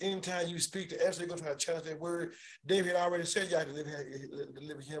that anytime you speak to Esther, you're going to try to challenge that word. David already said you have to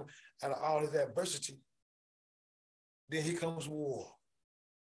deliver him out of all his adversity. Then here comes war.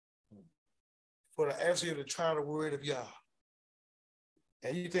 For the adversary to try the word of Yah.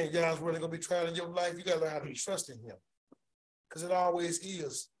 And you think Yah's really going to be tried in your life, you got to learn how to trust in him. Because it always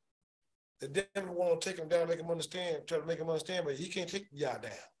is. The devil want to take him down, try to make him understand, but he can't take Yah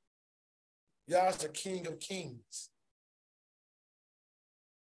down. Yah's the King of Kings,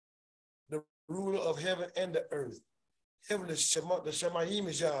 the ruler of heaven and the earth. Heaven is the Shemayim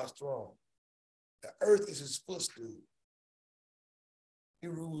is Yah's throne. The earth is his footstool. He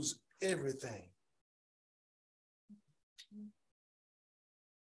rules everything.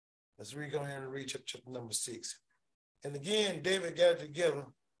 Let's go ahead and read chapter number 6. And again, David gathered together.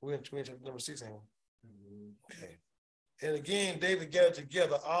 We're in chapter number 6, ain't we? Okay. And again, David gathered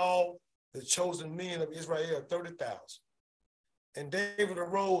together all the chosen men of Israel, 30,000. And David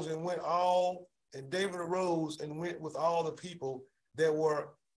arose and went with all the people that were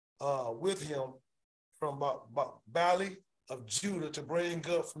with him from Bali of Judah to bring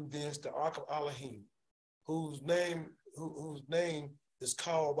up from thence the ark of Elohim, whose name is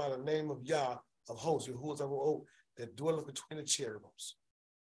called by the name of Yah of hosts, who is of oak that dwelleth between the cherubims.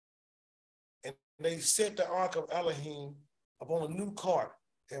 And they set the ark of Elohim upon a new cart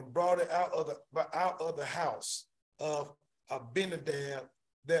and brought it out of the house of Abinadab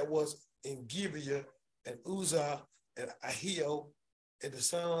that was in Gibeah, and Uzzah and Ahio and the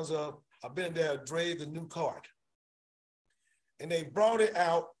sons of Abinadab drave the new cart. And they brought it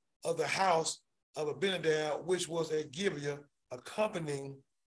out of the house of Abinadab, which was at Gibeah, accompanying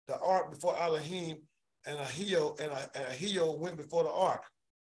the ark before Elohim, and Ahio went before the ark.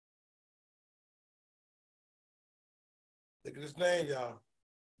 Look at his name, y'all.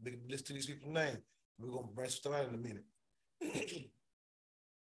 Listen to these people's name. We're going to branch stuff out in a minute.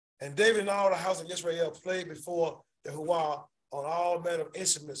 And David and all the house of Israel played before Yahuwah on all manner of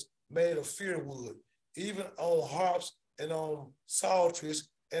instruments made of fir wood, even on harps and on psalteries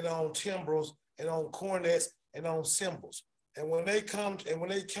and on timbrels and on cornets and on cymbals. And when they came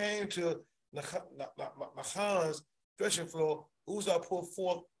to Nachan's threshing floor, Uzzah put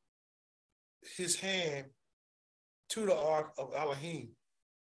forth his hand to the ark of Elohim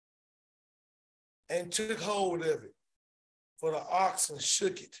and took hold of it, for the oxen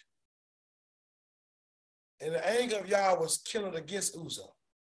shook it. And the anger of Yah was kindled against Uzzah.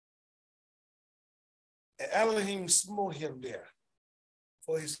 And Elohim smote him there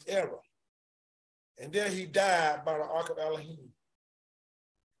for his error. And there he died by the ark of Elohim.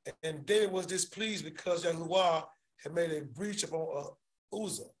 And David was displeased because Yahuwah had made a breach upon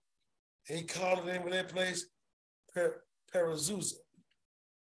Uzzah. And he called the name of that place Perazuzah.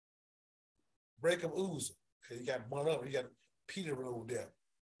 Break of Uzzah. Because he got burnt up. He got Peter rolled there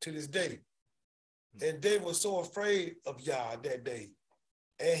to this day. And David was so afraid of Yah that day.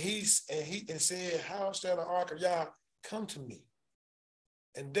 And he said, how shall the ark of Yah come to me?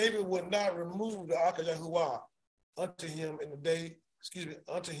 And David would not remove the ark of Yahuwah unto him in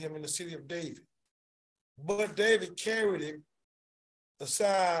the city of David. But David carried it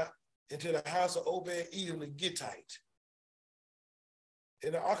aside into the house of Obed-Edom the Gittite.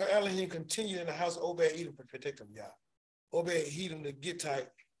 And the ark of Elohim continued in the house of Obed-Edom to protect him, Yah. Obed-Edom the Gittite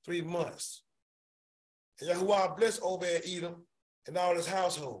 3 months. And Yahuwah blessed Obed-Edom and all his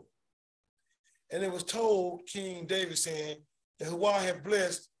household. And it was told King David, saying, Yahuwah had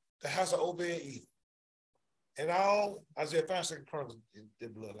blessed the house of Obed-Edom. And all, Isaiah 5, 2 Chronicles, the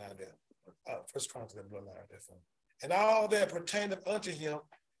bloodline there. First Chronicles, that bloodline there for him. And all that pertained unto him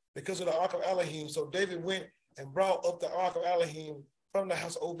because of the ark of Elohim. So David went and brought up the ark of Elohim from the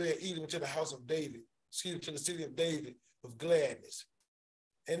house of Obed-Edom to the house of David, to the city of David with gladness.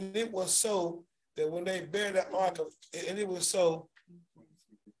 And it was so that when they bear the ark of, and it was so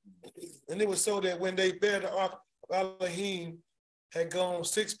that when they bear the ark of Elohim had gone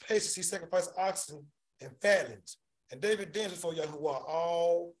 6 paces, he sacrificed oxen and fatlings. And David danced before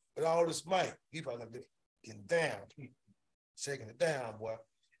Yahuwah with all his might. He probably been getting down, shaking it down, boy.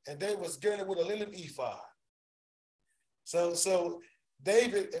 And David was girded with a linen ephod. So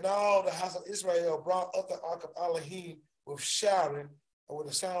David and all the house of Israel brought up the ark of Elohim with shouting and with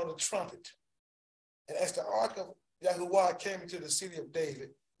the sound of the trumpet. And as the ark of Yahuwah came into the city of David,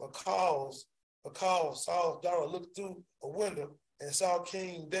 Saul's daughter looked through a window and saw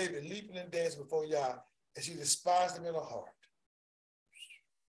King David leaping and dancing before Yah, and she despised him in her heart.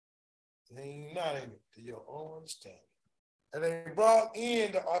 Lean not in it to your own understanding. And they brought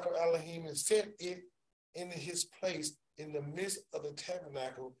in the ark of Elohim and set it in his place in the midst of the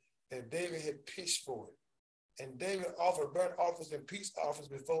tabernacle that David had pitched for it. And David offered burnt offerings and peace offerings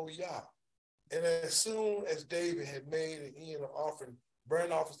before Yah. And as soon as David had made an end of offering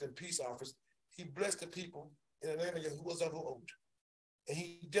burnt offerings and peace offerings, he blessed the people in the name of Yahuwah. And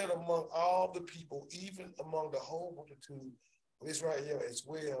he did among all the people, even among the whole multitude of Israel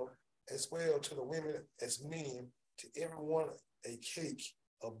as well to the women as men, to everyone a cake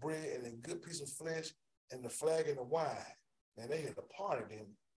of bread and a good piece of flesh and the flagon of wine. And they had departed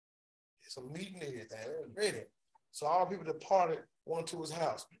him. Some meat and everything. They were ready. So all people departed one to his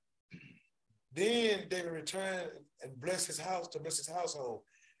house. Then David returned and blessed his house to bless his household.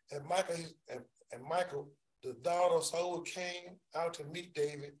 And Michal, the daughter of Saul, came out to meet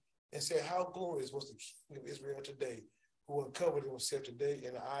David and said, how glorious was the king of Israel today, who uncovered himself today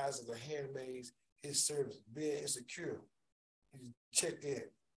in the eyes of the handmaids, his servants, being insecure. You check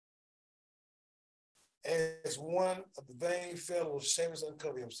that. As one of the vain fellows shameless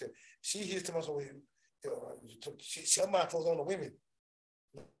uncover himself. She hears to myself, she my folks on the women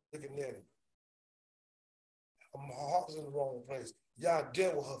looking at him. My heart was in the wrong place. Y'all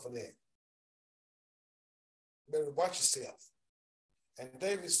dealt with her for that. Better watch yourself. And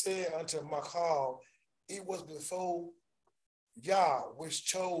David said unto Michal, it was before Yah which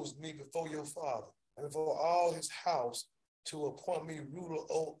chose me before your father and before all his house to appoint me ruler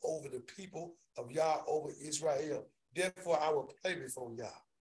over the people of Yah, over Israel. Therefore I will play before Yah,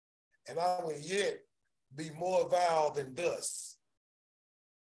 and I will yet be more vile than dust,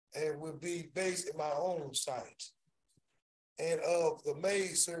 and will be base in my own sight. And of the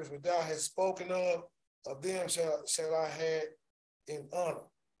maidservants which thou hast spoken of them shall I have in honor.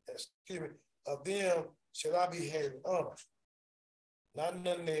 Excuse me, of them shall I be had in honor, not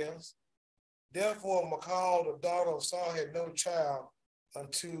nothing else. Therefore Michal, the daughter of Saul, had no child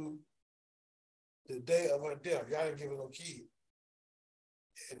unto the day of her death. Y'all didn't give her no kid.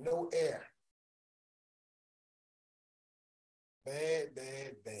 Had no heir. Bad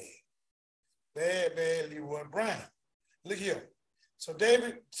Leroy Brown. Look here. So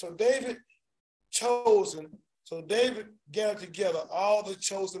David gathered together all the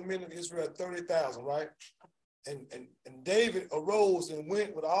chosen men of Israel, 30,000, right? And David arose and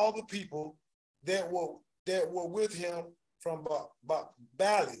went with all the people that were with him from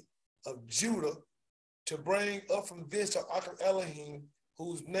Bali of Judah to bring up from thence the ark of Elohim,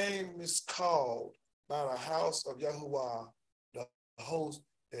 whose name is called by the house of Yahuwah, the host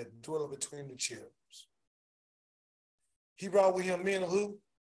that dwelleth between the cherubs. He brought with him men of who?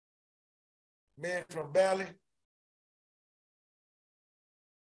 Men from Bali,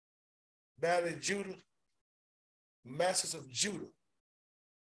 Judah, masters of Judah.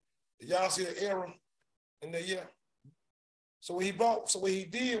 Did y'all see the error in the year? So what he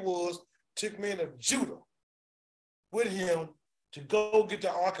did was took men of Judah with him to go get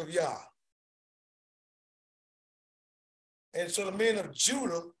the ark of Yah. And so the men of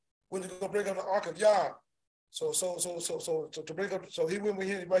Judah went to go bring up the ark of Yah. So to bring up, so he went with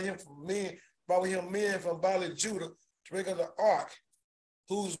him, brought with him men from Bali, Judah, to bring up the ark,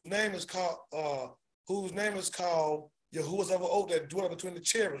 whose name is called Yahuwah's of Oat, that dwell between the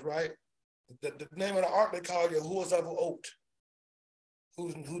cherubs, right? The name of the ark they call Yahuwah's of Oat,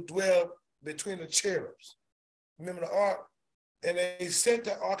 who dwell between the cherubs. Remember the ark? And they set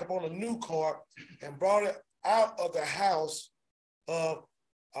the ark upon a new cart and brought it out of the house of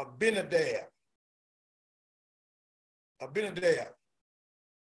Abinadab.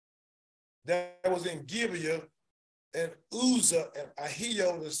 That was in Gibeah, and Uzzah and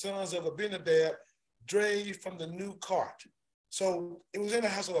Ahio, the sons of Abinadab, drave from the new cart. So it was in the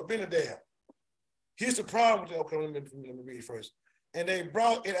house of Abinadab. Here's the problem with it. Okay, let me read it first. And they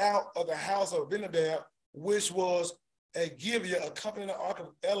brought it out of the house of Abinadab, which was at Gibeah, accompanying the ark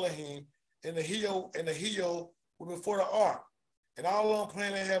of Elohim, and the Ahio were before the ark. And all along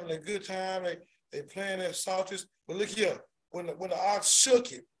playing, they having a good time. They playing their psalteries. But look here, when the ark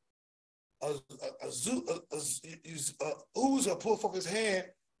shook it, Uzzah pulled forth his hand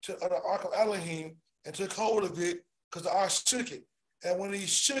to the ark of Elohim and took hold of it because the ark shook it. And when he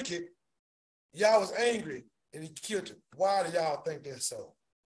shook it, Yah was angry and he killed it. Why do y'all think that's so?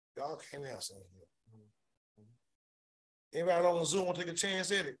 Y'all can't answer here. Anybody on Zoom want to take a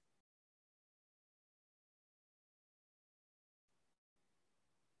chance at it?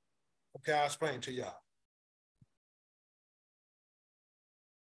 Okay, I'll explain to y'all.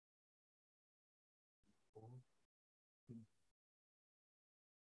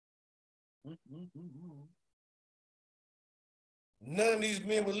 None of these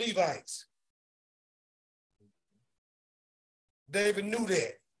men were Levites. David knew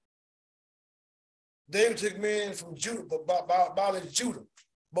that. David took men from Judah, by Judah.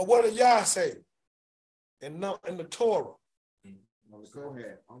 But what did Yah say in the Torah?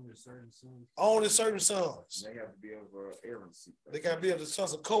 Only certain sons. Only certain sons. They have to be over Aaron's seed. They got to be of the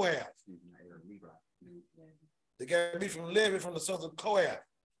sons of Kohath. They got to be from Levi, from the sons of Kohath.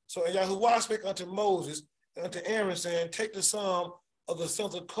 So Yahuwah spake unto Moses and unto Aaron, saying, take the sum of the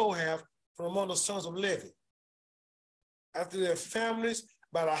sons of Kohath from among the sons of Levi, after their families,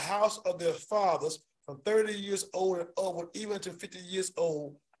 by the house of their fathers, from 30 years old and over, even to 50 years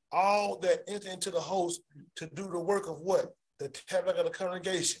old, all that enter into the host to do the work of what? The tabernacle of the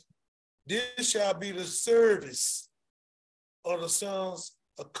congregation. This shall be the service of the sons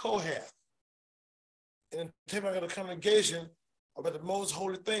of Kohath. And the tabernacle of the congregation about the most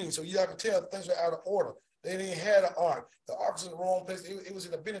holy things. So y'all can tell things were out of order. They didn't have the ark. The ark was in the wrong place. It was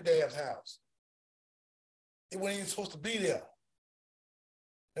in Abinadab's house. It wasn't even supposed to be there.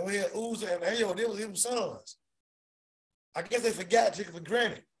 And we had Uzzah and Ahava, they was his sons. I guess they forgot, took it for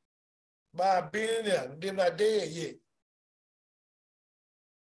granted by being there. They're not dead yet.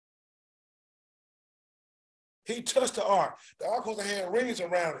 He touched the ark. The ark was to have rings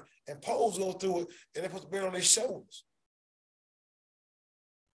around it and poles go through it, and they're supposed to bear on their shoulders.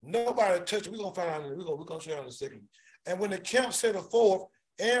 Nobody touched it. We're going to find out. We're going to show you in a second. And when the camp set forth,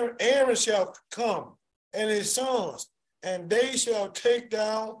 Aaron shall come and his sons, and they shall take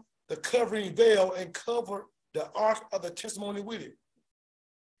down the covering veil and cover the ark of the testimony with it,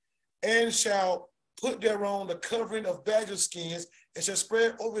 and shall put thereon the covering of badger skins, and shall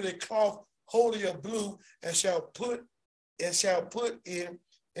spread over the cloth wholly of blue, and shall put in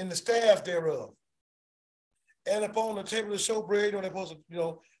the staff thereof. And upon the table of showbread, when they're supposed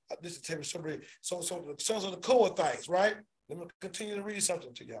to, this is the table of showbread. So the sons of the Kohathites, right? Let me continue to read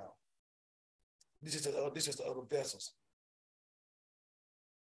something to y'all. This is the other vessels.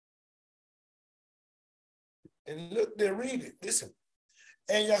 And look, they read it. Listen.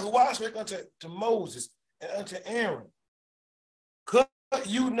 And Yahuwah spake unto Moses and unto Aaron, cut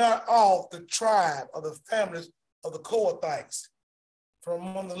you not off the tribe of the families of the Kohathites from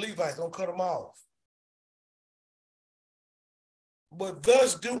among the Levites. Don't cut them off. But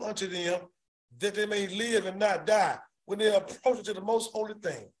thus do unto them that they may live and not die when they approach to the most holy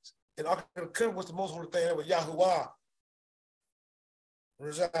things. And Ark of the Covenant was the most holy thing where Yahuwah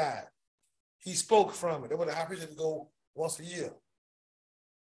reside. He spoke from it. They were the high priest to go once a year.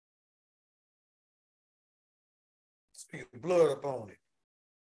 Speaking blood upon it.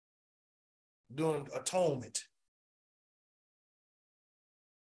 Doing atonement.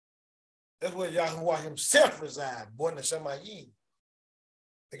 That's where Yahuwah himself resides, born in Shemayim.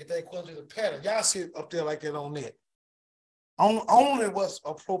 They get that according to the pattern. Y'all see it up there like that on that. Only what's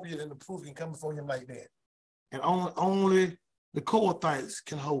appropriate in the proof can come before him like that. And only the Kohathites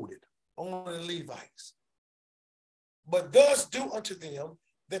can hold it. Only the Levites. But thus do unto them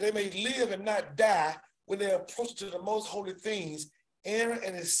that they may live and not die when they approach to the most holy things. Aaron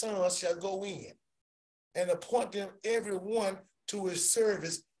and his sons shall go in and appoint them every one to his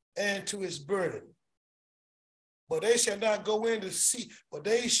service and to his burden. But they shall not go in to see, but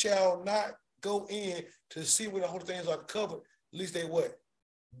they shall not go in to see where the holy things are covered, at least they what?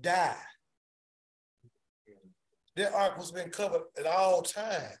 Die. Their ark was been covered at all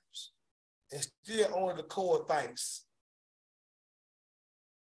times, and still only the Kohathites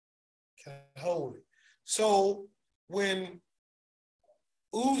can hold it. So when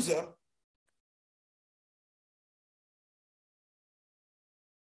Uzzah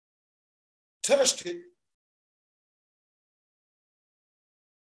touched it,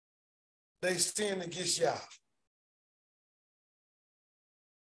 they sinned against Yah.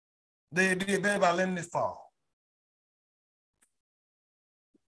 They did bad by letting it fall.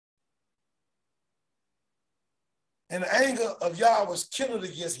 And the anger of Yah was kindled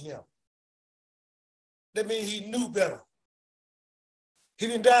against him. That means he knew better. He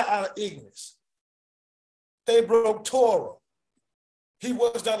didn't die out of ignorance. They broke Torah. He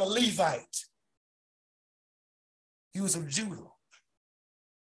was not a Levite. He was of Judah.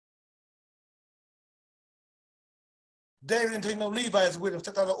 David didn't take no Levites with him,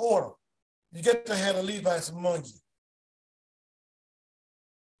 took out of order. You get to have the Levites among you.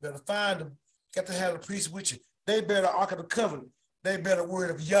 Better find them. Got to have the priests with you. They bear the Ark of the Covenant. They bear the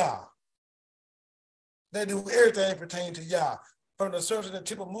word of Yah. They do everything pertaining to Yah. From the service and the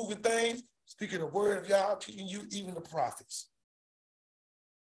temple moving things, speaking the word of Yah, teaching you even the prophets.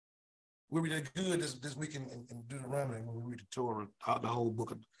 We'll be that good this week in Deuteronomy when we read the Torah, the whole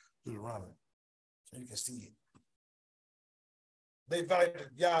book of Deuteronomy. So you can see it. They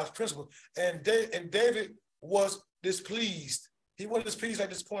violated Yah's principle. And David was displeased. He wasn't displeased at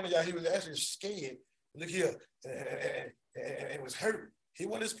this point of Yah. He was actually scared. Look here. And was hurt. He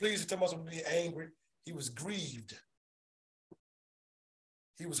wasn't displeased. He talking about being angry. He was grieved.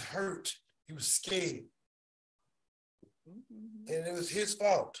 He was hurt. He was scared. And it was his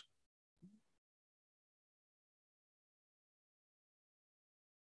fault.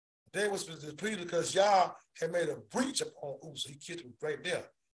 David was displeased because Yah had made a breach upon Uzzah. He killed him right there.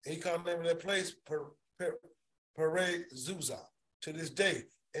 And he called him in that place, Perez Zuzah, to this day.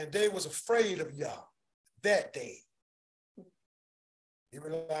 And David was afraid of Yah that day. He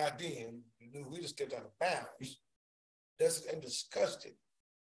realized then, he knew we just stepped out of bounds. That's and disgusted.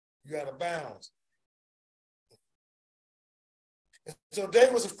 You out of bounds. And so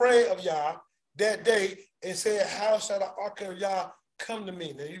David was afraid of Yah that day and said, how shall the ark of Yah come to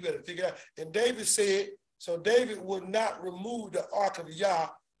me? Now you got to figure out. And David said, so David would not remove the ark of Yah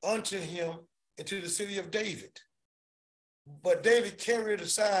unto him into the city of David. But David carried it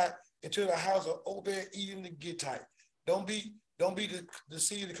aside into the house of Obed-Edom the Gittite. Don't be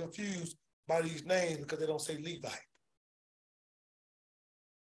deceived and confused by these names because they don't say Levite.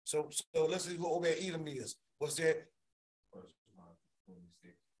 So let's see who Obed-Edom is. What's that? Verse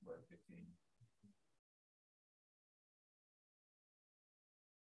 26, verse 15.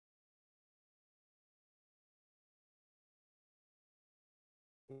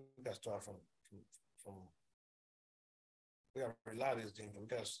 We got to start from we got to read a lot of these things. We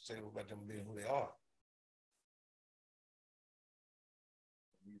got to say about them being who they are.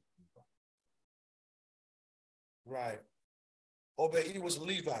 Right. Obed-Edom was a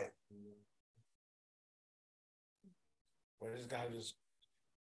Levite. Well, this guy just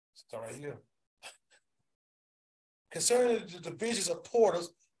start right here. Concerning the divisions of porters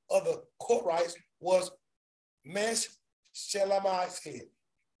of the courtrights was Meshelemiah's head.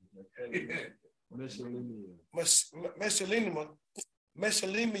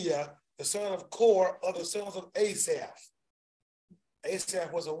 Meshelemiah, the son of Kor, of the sons of Asaph.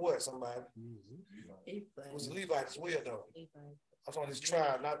 Asaph was a what, somebody? It was a Levite as well, though. That's on his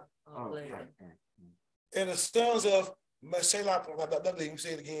tribe, not. Right. And the sons of Meshelemiah, let me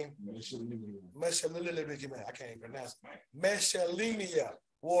say it again. Meshelemiah, I can't even pronounce it. Meshelemiah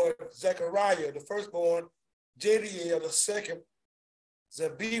were Zechariah, the firstborn, Jediel, the second,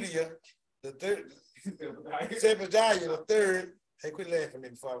 Zebediah, the third, Zebediah, the third. Hey, quit laughing at me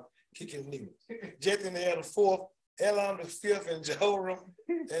before I kick your knee. Jethniel, the fourth, Elam, the fifth, and Jehoram,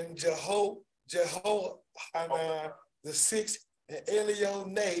 and Jehohanan, the sixth, and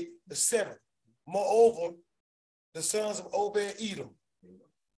Elionai, the seventh. Moreover, the sons of Obed-Edom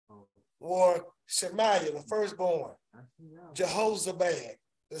were Shemaiah, the firstborn, Jehozabad,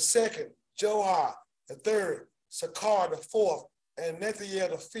 the second, Johar, the third, Sakar, the fourth, and Nethiel,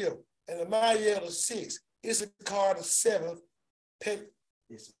 the fifth, and Amaiel, the sixth, Issachar, the seventh,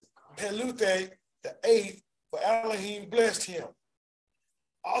 Peluthe, the eighth, for Elohim blessed him.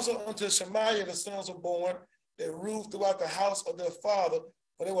 Also unto Shemaiah the sons were born that ruled throughout the house of their father,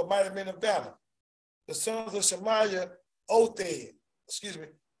 for they were mighty men of valor. The sons of Shemaiah, Othniel,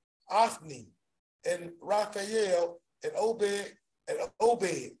 and Raphael, and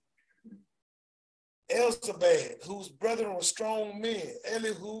Obed, Elzabad, whose brethren were strong men,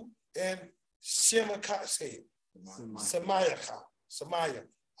 Elihu and Shemaiah.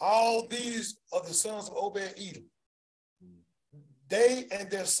 All these are the sons of Obed-Edom. They and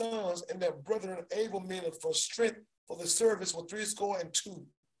their sons and their brethren able men for strength for the service were 62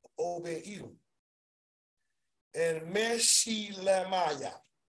 Obed-Edom. And Meshelemiah,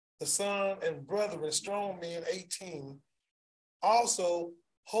 the son and brethren, strong men, 18. Also,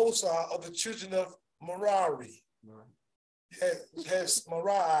 Hosah of the children of Merari had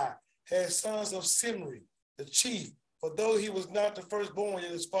sons of Simri, the chief, for though he was not the firstborn,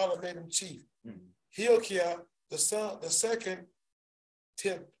 yet his father made him chief. Hilkiah, the second,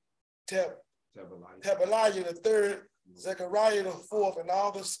 Tabaliah the third, Zechariah the fourth, and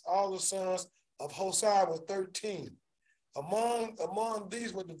all the sons of Hosea were 13. Among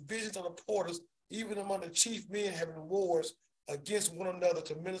these were divisions of the porters, even among the chief men having wars against one another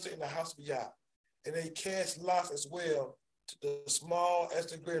to minister in the house of Yah. And they cast lots as well, to the small as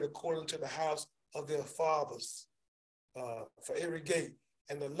the great, according to the house of their fathers, for every gate.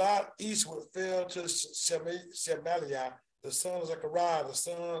 And the lot eastward fell to Shemaliah, the son of Zechariah,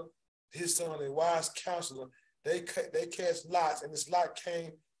 his son, a wise counselor. They cast lots, and this lot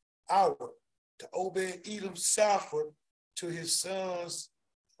came outward to Obed-Edom southward to his sons.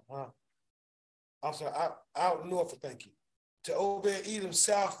 Out north, thank you. To Obed-Edom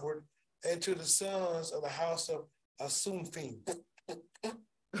southward, and to the sons of the house of Asumphim.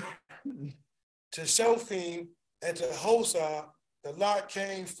 To Shophim and to Hosah, the lot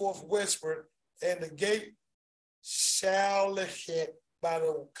came forth westward, and the gate Shallechet by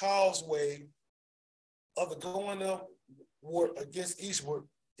the causeway of the going up against eastward.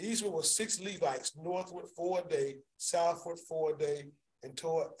 Eastward was 6 Levites, northward 4 a day, southward 4 a day, and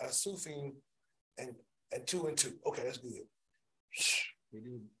toward Asumphim and 2 and 2. Okay, that's good.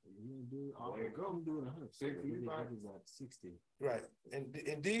 Right,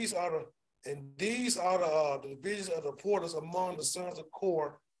 and these are the divisions of the porters among the sons of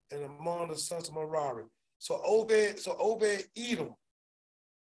Korah and among the sons of Merari. So Obed-Edom,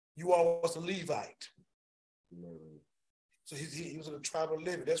 you all was a Levite. So he was in the tribe of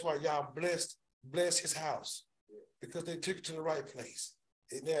Levi. That's why y'all blessed his house, because they took it to the right place.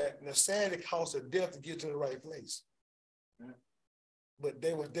 And the sad, it cost of death to get to the right place. But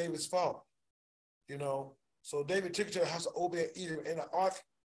they was David's fault, you know. So David took it to the house of Obed-Edom, and the ark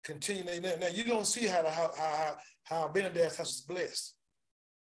continued. Now you don't see how Benadad's house is blessed.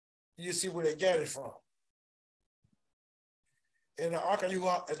 You see where they got it from. And the ark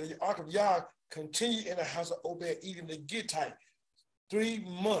of Yah continued in the house of Obed-Edom the Gittite 3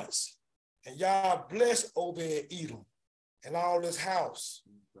 months, and Yah blessed Obed-Edom and all his house.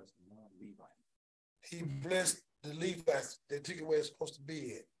 He blessed the Levites. They took it where it's supposed to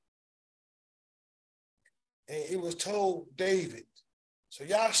be at. And it was told David. So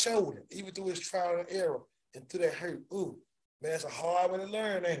Yah showed him, even through his trial and error and through that hurt. Ooh, man, it's a hard way to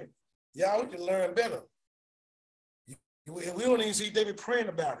learn, ain't it? Y'all, we can learn better. We don't even see David praying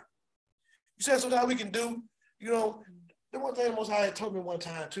about it. You said something we can do, you know, the one thing the Most High told me one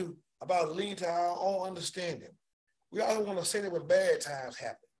time too, about leaning to our own understanding. We always want to say that when bad times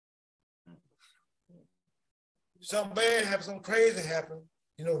happen. Something bad happens, something crazy happens,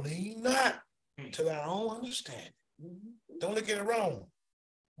 you know, lean not to our own understanding. Don't look at it wrong.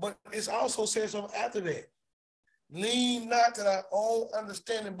 But it's also said something after that. Lean not to our own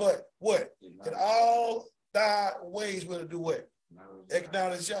understanding, but what? In all thy ways will do what?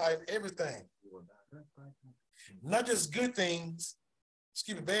 Acknowledge Yah in everything. Not just good things,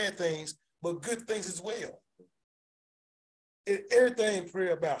 bad things, but good things as well. Everything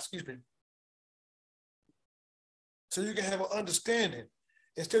pray about, So you can have an understanding.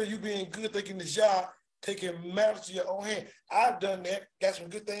 Instead of you being good thinking the Yah, taking matters to your own hand. I've done that, got some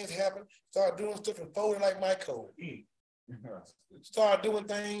good things happen, started doing stuff and folding like my code. Started doing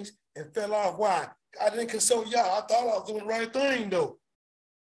things and fell off. Why? I didn't consult Yah. I thought I was doing the right thing though.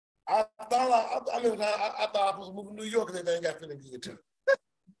 I thought I was supposed to move to New York because everything got feeling good too.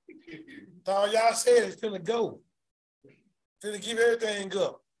 Thought Yah said it's finna go. Finna give everything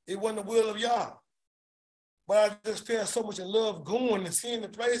up. It wasn't the will of Yah. But I just felt so much in love going and seeing the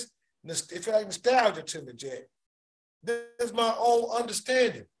place. It felt like nostalgia to me, Jack. This is my own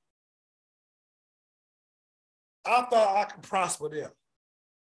understanding. I thought I could prosper there.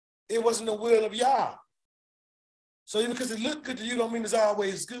 It wasn't the will of Yah. So even because it looked good to you don't mean it's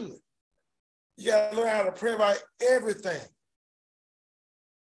always good. You got to learn how to pray about everything.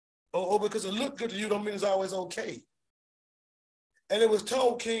 Or because it looked good to you don't mean it's always okay. And it was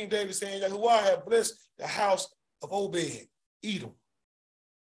told King David saying, Yahuwah had blessed the house of Obed-Edom.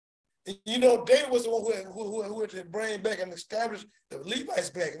 And you know, David was the one who had to bring back and establish the Levites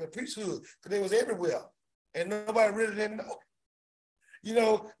back in the priesthood, because they was everywhere. And nobody really didn't know. You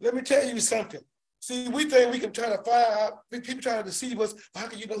know, let me tell you something. See, we think we can try to find out, people try to deceive us. How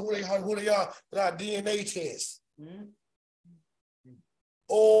can you know who they are without DNA tests? Mm-hmm.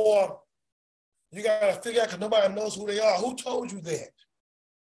 Or you got to figure out because nobody knows who they are. Who told you that?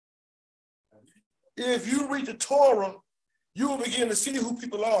 If you read the Torah, you will begin to see who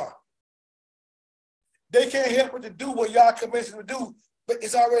people are. They can't help but to do what Yah commands them to do, but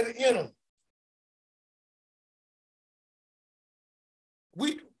it's already in them.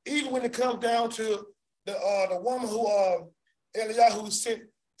 Even when it comes down to the woman who Eliyahu sent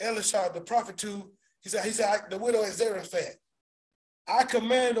Elisha, the prophet, to, he said, the widow is Zarephath. I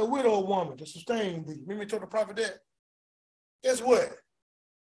command a widow woman to sustain thee. Remember he told the prophet that? Guess what?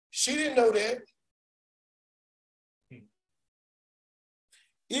 She didn't know that.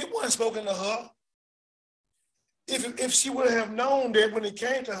 It wasn't spoken to her. If she would have known that when it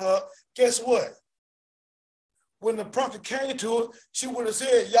came to her, guess what? When the prophet came to her, she would have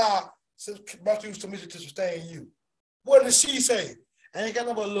said, Yah, about to use submission to sustain you. What did she say? I ain't got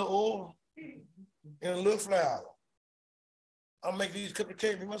no but a little oil and a little flour. I'll make these cup of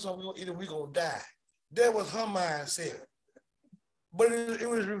cake, we're gonna eat it, we're gonna die. That was her mindset. But it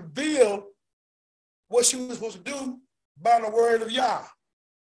was revealed what she was supposed to do by the word of Yah.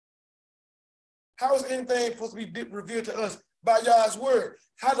 How is anything supposed to be revealed to us by Yah's word?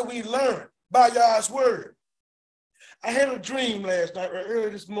 How do we learn? By Yah's word. I had a dream last night, or early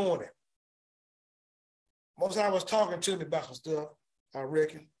this morning. Most of the time was talking to me about some stuff, I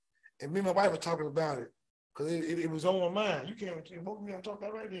reckon. And me and my wife were talking about it, because it was on my mind. You can't both of me, I'm talking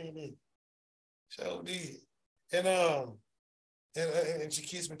about right there and then. So did. And she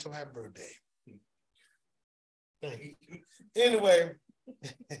kissed me till happy birthday. Anyway,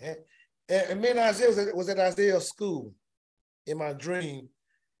 and me and Isaiah was at Isaiah's school in my dream,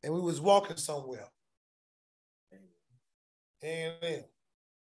 and we was walking somewhere. And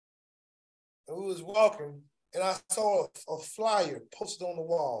we was walking, and I saw a flyer posted on the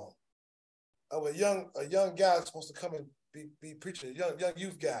wall of a young guy supposed to come and be preaching, a young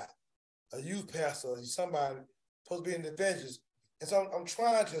youth guy, a youth pastor, somebody supposed to be in the evangelist. And so I'm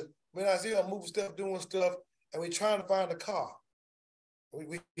trying to, when Isaiah moving stuff, doing stuff, and we trying to find a car.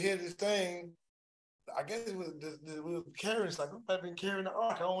 We hear this thing. I guess we were carrying, it's like we might have been carrying the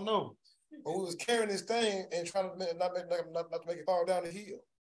ark, I don't know. But we was carrying this thing and trying to not to make it fall down the hill.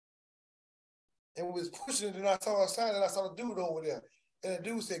 And we was pushing it, and I saw a sign, and I saw a dude over there. And the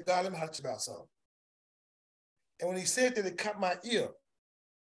dude said, God, let me talk to you about something. And when he said that, it caught my ear.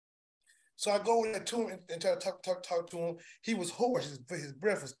 So I go over there to him and try to talk to him. He was hoarse. His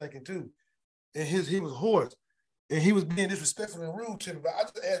breath was stinking too. And he was hoarse. And he was being disrespectful and rude to me. But I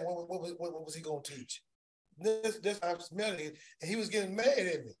just asked, what was he going to teach? This I smelled it, and he was getting mad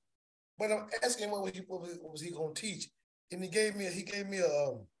at me. But I'm asking him what was he going to teach? And he gave me a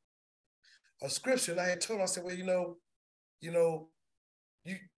scripture. And I had told him, I said, well,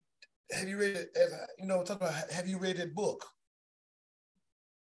 have you read it? Talking about, have you read that book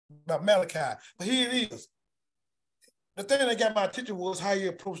about Malachi? But here it is. The thing that got my attention was how you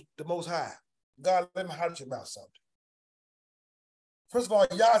approach the Most High. God, let me holler at you about something. First of all,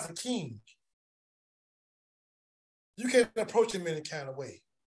 Yah's a king. You can't approach him in any kind of way.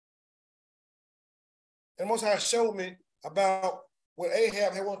 And Most High showed me about when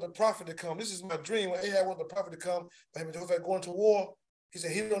Ahab had wanted the prophet to come. This is my dream. When Ahab wanted the prophet to come, but him and Jehoshaphat going to war, he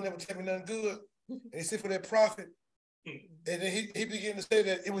said, he don't ever tell me nothing good. And he sent for that prophet. And then he began to say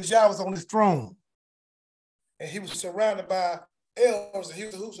that it was Yah was on his throne. And he was surrounded by elders, and he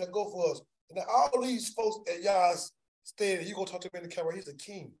was who should go for us. And now all these folks at Yah's stated, you go talk to him in the camera, he's a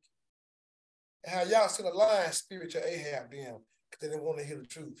king. And how Yah sent a lying spirit to Ahab then, because they didn't want to hear the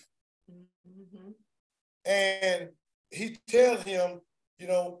truth. Mm-hmm. And he tells him,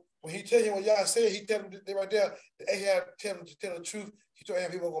 when he tells him what Yah said, he tells him that right there, that Ahab tell him to tell the truth. He told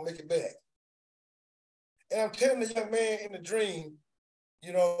Ahab he wasn't going to make it back. And I'm telling the young man in the dream,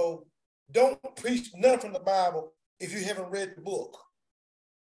 don't preach none from the Bible if you haven't read the book.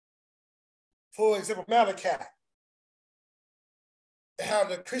 For example, Malachi. How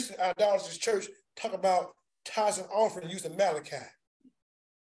the Christian idolatrous church talk about tithes and offering using Malachi.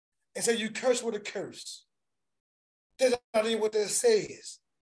 And say you curse with a curse. That's not even what that says.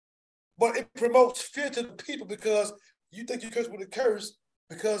 But it promotes fear to the people because you think you curse with a curse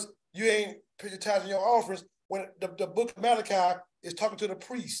because you ain't put your tithes and your offerings when the book of Malachi is talking to the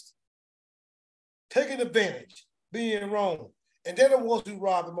priest. Taking advantage, being wrong. And they're the ones who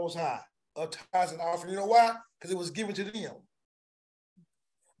rob the Most High of tithes and offering. You know why? Because it was given to them.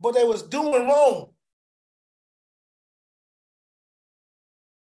 But they was doing wrong.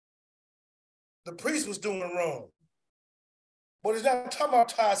 The priest was doing wrong. But it's not talking about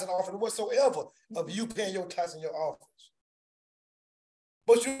tithes and offering whatsoever of you paying your tithes and your offerings.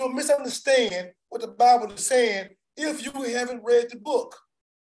 But you'll misunderstand what the Bible is saying if you haven't read the book.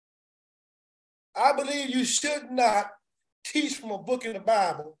 I believe you should not teach from a book in the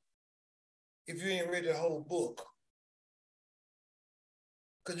Bible if you ain't read the whole book.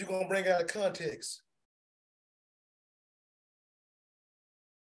 Because you're going to bring out of context.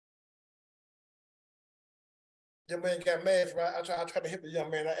 Young man got mad. Right? I tried to hit the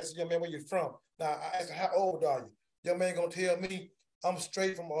young man. I asked the young man, where you from? Now, I asked him, how old are you? Young man going to tell me, I'm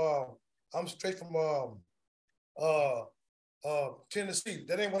straight from Tennessee.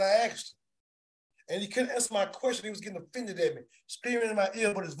 That ain't what I asked him. And he couldn't answer my question. He was getting offended at me, screaming in my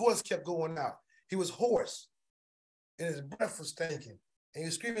ear, but his voice kept going out. He was hoarse, and his breath was stinking. And he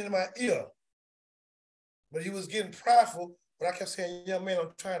was screaming in my ear. But he was getting prideful, but I kept saying, young man,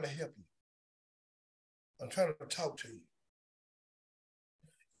 I'm trying to help you. I'm trying to talk to you.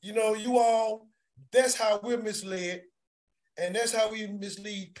 You know, you all, that's how we're misled, and that's how we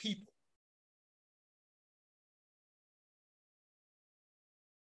mislead people.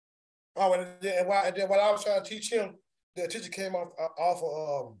 Oh, and then while I was trying to teach him, the teacher came off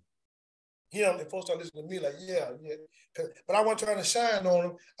of him, and folks started listening to me like, yeah. But I wasn't trying to shine on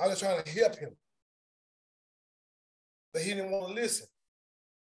him. I was trying to help him. But he didn't want to listen.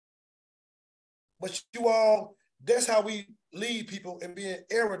 But you all, that's how we lead people and be an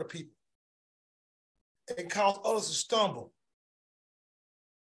error to people and cause others to stumble.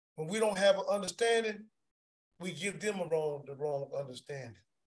 When we don't have an understanding, we give them the wrong understanding.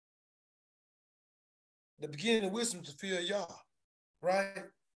 The beginning of wisdom is to fear Yah, right?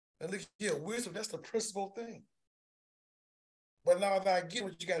 And look here, wisdom, that's the principal thing. But now if I get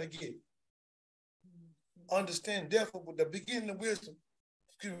what you got to get, understand, therefore, with the beginning of wisdom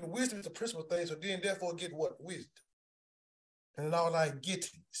is the principal thing, so then therefore get what? Wisdom. And all I get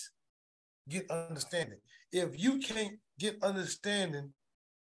understanding. If you can't get understanding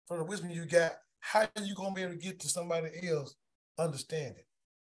from the wisdom you got, how are you going to be able to get to somebody else understanding?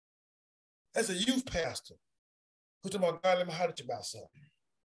 That's a youth pastor who's talking about God, let me holler at you about something.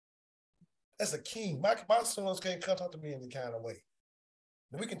 That's a king. My sons can't come talk to me in any kind of way.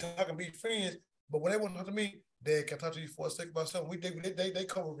 Now, we can talk and be friends, but when they want to talk to me, they can talk to you for a second about something. They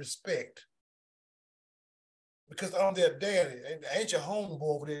come with respect. Because I'm their daddy, and I ain't your homeboy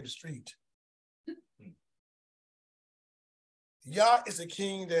over there in the street. Yah is a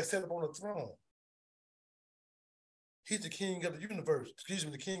king that sat up on the throne. He's the king of the universe. Excuse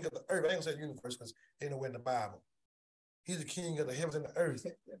me, the king of the earth. I ain't gonna say universe because ain't nowhere in the Bible. He's the king of the heavens and the earth.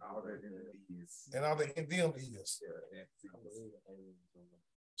 And all that in them is.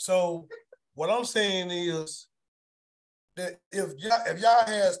 So what I'm saying is that if Yah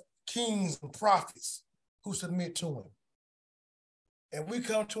has kings and prophets who submit to him, and we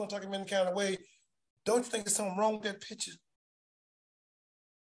come to him talking in any kind of way, don't you think there's something wrong with that picture?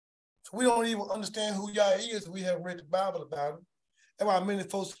 So we don't even understand who Yah is if we haven't read the Bible about him. That's why many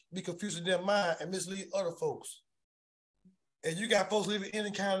folks be confused in their mind and mislead other folks. And you got folks living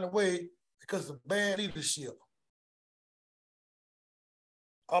any kind of way because of bad leadership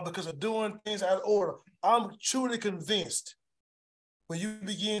or because of doing things out of order. I'm truly convinced when you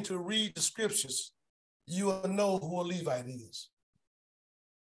begin to read the scriptures, you will know who a Levite is.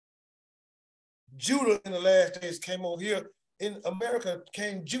 Judah in the last days came over here. In America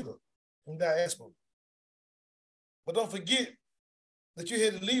came Judah from diaspora. But don't forget that you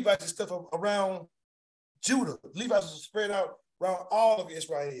had the Levites and stuff around Judah. Levites was spread out around all of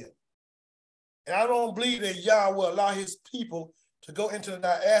Israel. And I don't believe that Yah will allow his people to go into the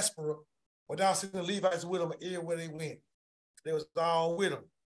diaspora without seeing the Levites with them everywhere they went. They was all with them.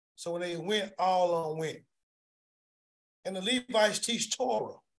 So when they went, all of them went. And the Levites teach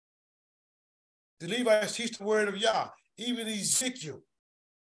Torah. The Levites teach the word of Yah. Even Ezekiel,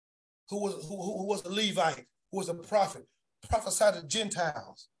 who was a Levite, who was a prophet, prophesied to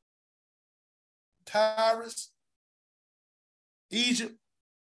Gentiles. Tyrus, Egypt.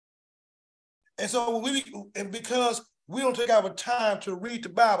 And so because we don't take our time to read the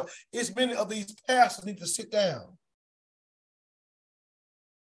Bible, it's many of these pastors need to sit down.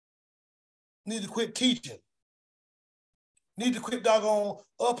 Need to quit teaching. Need to quit doggone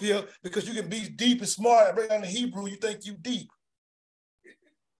up here because you can be deep and smart and break down the Hebrew, you think you deep.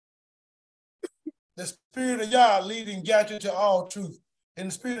 The spirit of Yah leading guide you to all truth. In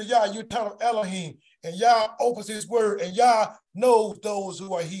the spirit of Yah, you tell Elohim, and Yah opens his word, and Yah knows those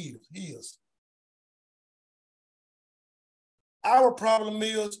who are his. Our problem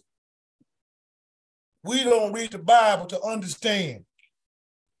is we don't read the Bible to understand.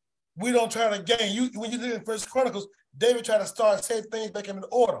 We don't try to gain. When you look in First Chronicles, David tried to start setting things back in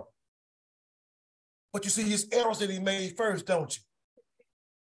order. But you see his errors that he made first, don't you?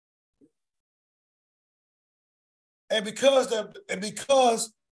 And because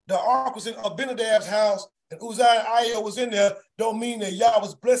the ark was in Abinadab's house and Uzziah and Aiah was in there, don't mean that Yah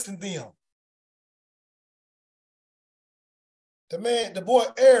was blessing them. The boy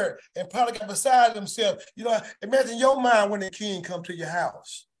erred and probably got beside himself. You know, imagine your mind when the king come to your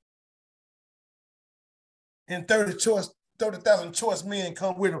house. And 30,000 choice men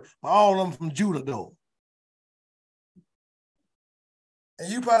come with him, all of them from Judah, though. And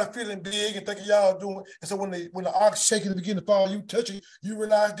you probably feeling big and thinking y'all doing. And so when the ox shaking and begin to fall, you touch it, you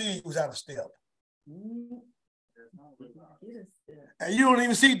realize then you was out of step. And you don't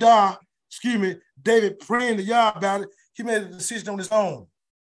even see David praying to Yah about it. He made a decision on his own.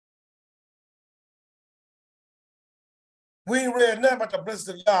 We ain't read nothing about the blessings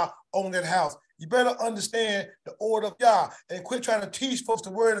of Yah on that house. You better understand the order of Yah and quit trying to teach folks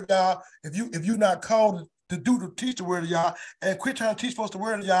the word of Yah if you're not called to teach the word of Yah, and quit trying to teach folks the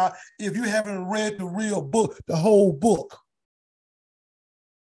word of Yah if you haven't read the real book, the whole book.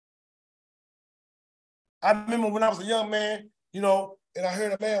 I remember when I was a young man, and I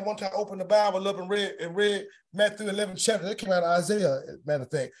heard a man one time open the Bible up and read Matthew 11 chapter. It came out of Isaiah, matter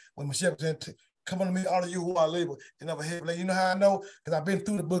of fact, when Michelle was saying, "Come unto me, all of you who are labor and never heavy." You know how I know? Because I've been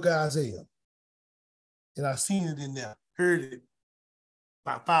through the book of Isaiah. And I've seen it in there, heard it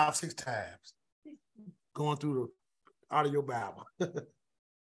about 5, 6 times, going through the audio Bible.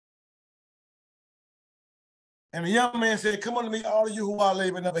 And the young man said, "Come unto me, all of you who are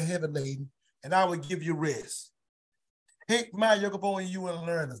labor and never heavy laden, and I will give you rest. Take my yoke upon you and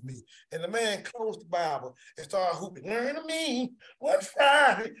learn of me." And the man closed the Bible and started hooping, "Learn of me, one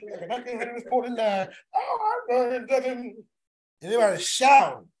Friday, 1949. Oh, I learned of him." And everybody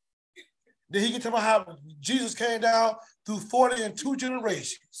shouting. Then he can tell me how Jesus came down through 40 and 2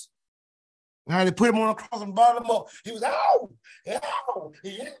 generations. How they put him on the cross and brought him up. He was out.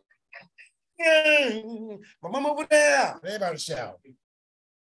 My mama over there. Everybody shouting.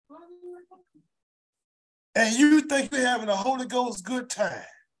 And you think you're having a Holy Ghost good time,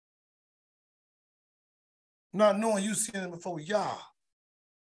 not knowing you sinning before Yah.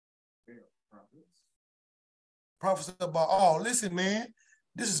 Prophets about, listen, man,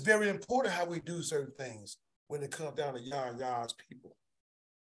 this is very important how we do certain things when it comes down to Yah and Yah's people.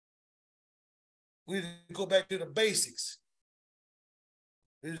 We need to go back to the basics.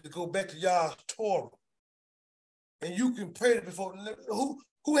 We need to go back to Yah's Torah. And you can pray before.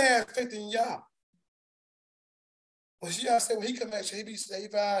 Who has faith in Yah? When Yah said, when he come back, shall he be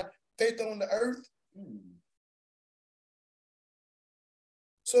saved by faith on the earth?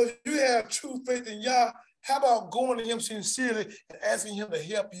 So if you have true faith in Yah, how about going to him sincerely and asking him to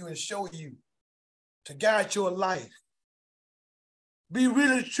help you and show you, to guide your life? Be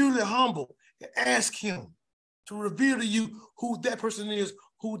really, truly humble and ask him to reveal to you who that person is,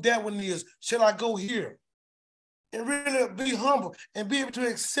 who that one is. Shall I go here? And really be humble and be able to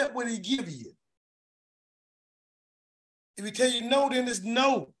accept what he give you. If he tell you no, then it's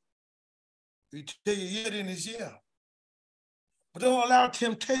no. If he tell you yeah, then it's yeah. But don't allow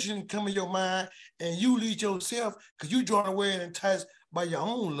temptation to come in your mind and you lead yourself, because you drawn away and enticed by your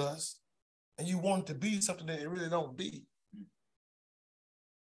own lust and you want it to be something that it really don't be.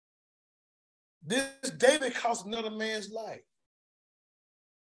 This David cost another man's life.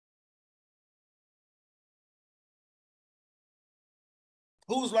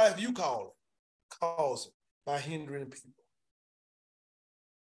 Whose life you causing by hindering people?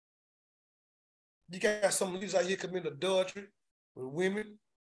 You got some leaders out here committing adultery with women,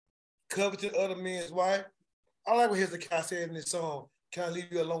 coveting other men's wife. I like what Hezekiah said in this song, "Can I leave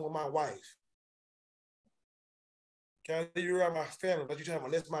you alone with my wife? Can I leave you around my family, but you trying to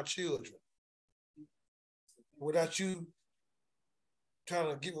molest my children without you trying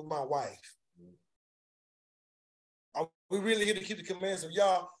to get with my wife? Are we really here to keep the commands of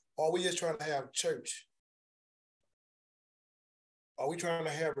Yah, or are we just trying to have church? Are we trying to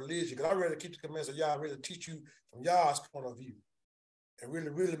have religion? Because I'd rather keep the commands of Yah, really teach you from Yah's point of view, and really,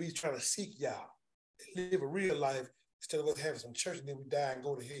 really be trying to seek Yah and live a real life instead of us having some church and then we die and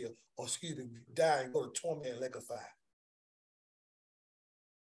go to hell, or die and go to torment and lake of fire.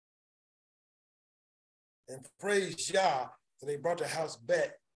 And praise Yah that they brought the house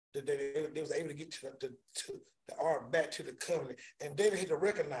back, that they was able to get to the ark back to the covenant. And David had to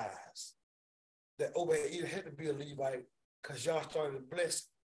recognize that Obed-Edom had to be a Levite because Yah started to bless him.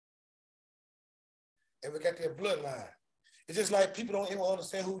 And we got their bloodline. It's just like people don't even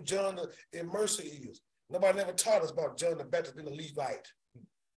understand who John the Immerser is. Nobody never taught us about John the Baptist being a Levite.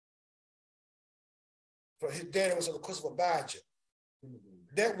 But his daddy was on the course of Abijah.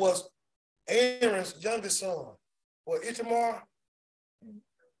 That was Aaron's youngest son. Well, Ithamar.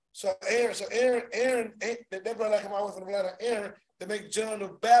 So Aaron, that brother came out from the line of Aaron to make John the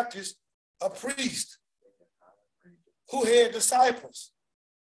Baptist a priest who had disciples,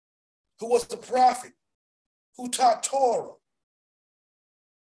 who was the prophet, who taught Torah.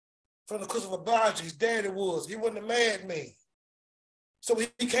 From the course of Abijah, his daddy was. He wasn't a madman. So he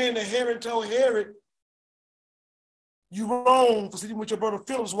came to Herod and told Herod, "You wrong for sleeping with your brother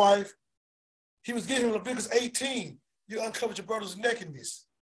Philip's wife." He was giving him Leviticus 18. You uncovered your brother's nakedness.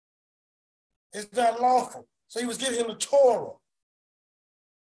 It's not lawful. So he was giving him the Torah.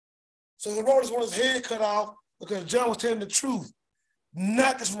 So Herodes wanted his head cut off because John was telling the truth,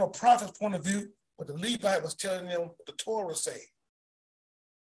 not just from a prophet's point of view, but the Levite was telling them what the Torah say.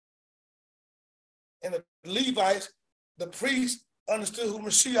 And the Levites, the priests, understood who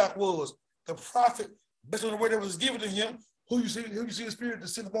Mashiach was. The prophet, based on the word that was given to him, who you see the spirit to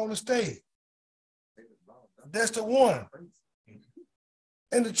sit upon the stage. That's the one.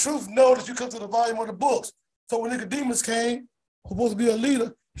 And the truth knows that you come to the volume of the books. So when Nicodemus came, who was supposed to be a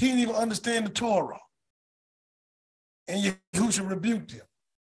leader, he didn't even understand the Torah. And Yahushua rebuked him.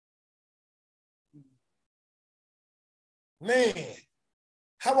 Man,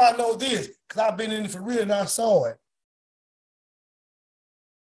 how I know this? Because I've been in it for real and I saw it.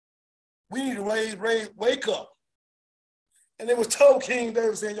 We need to wake up. And it was told King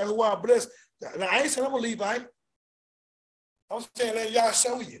David saying, Yahuwah bless. Now, I ain't saying I'm a Levite. I'm saying let y'all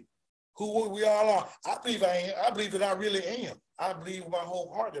show you who we all are. I believe I am. I believe that I really am. I believe with my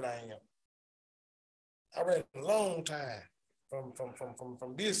whole heart that I am. I read a long time from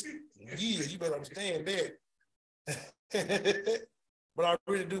this year. You better understand that. But I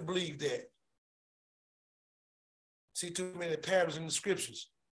really do believe that. See too many patterns in the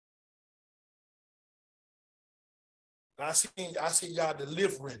scriptures. I see y'all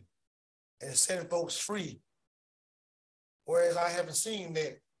delivering and setting folks free. Whereas I haven't seen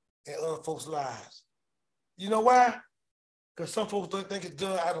that in other folks' lives. You know why? Because some folks don't think it's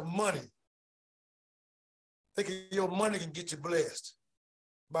done out of money. Thinking your money can get you blessed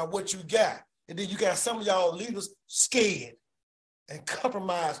by what you got. And then you got some of y'all leaders scared and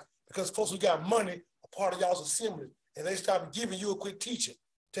compromised because folks who got money are part of y'all's assembly and they start giving you a quick teaching.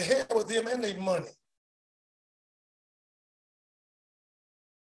 To hell with them and their money.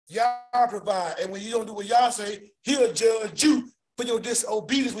 Y'all provide, and when you don't do what y'all say, he'll judge you for your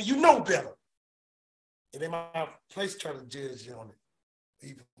disobedience when you know better. And in my place trying to judge you on it,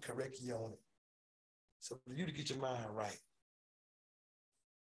 even correct you on it. So for you to get your mind right.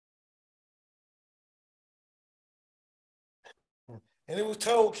 And it was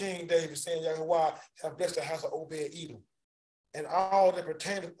told King David, saying, Yahuwah have blessed the house of Obed-Edom and all that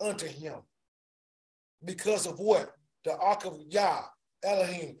pertaineth unto him. Because of what? The ark of Yah.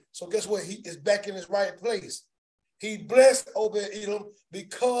 Elohim. So guess what? He is back in his right place. He blessed Obed-Edom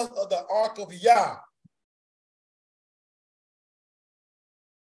because of the ark of Yah.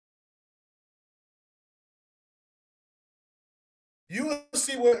 You will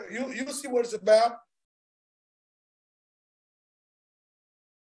see what you will see what it's about.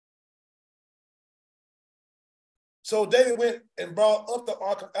 So David went and brought up the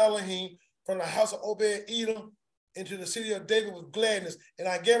ark of Elohim from the house of Obed-Edom into the city of David with gladness. And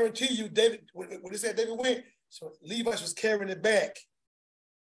I guarantee you, David, when it said David went, so Levites was carrying it back.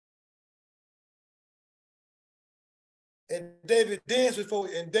 And David danced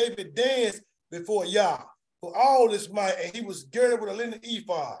before Yah for all this might, and he was girded with a linen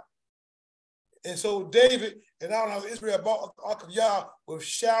ephod. And so David and all of Israel brought the ark of Yah with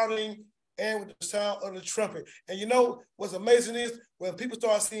shouting and with the sound of the trumpet. And you know what's amazing is when people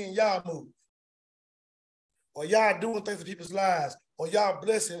start seeing Yah move, or y'all doing things in people's lives, or y'all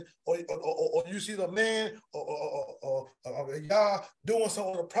blessing, or you see the man, or y'all doing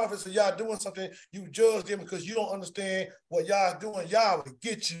something, or the prophets, or y'all doing something, you judge them because you don't understand what y'all doing. Y'all will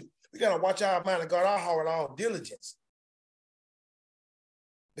get you. We got to watch our mind and guard our heart with all diligence.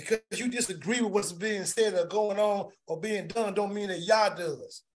 Because you disagree with what's being said or going on or being done don't mean that y'all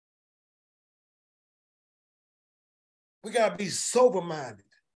does. We got to be sober-minded.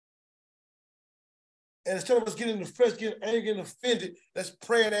 And instead of us getting in the flesh, getting angry and offended, let's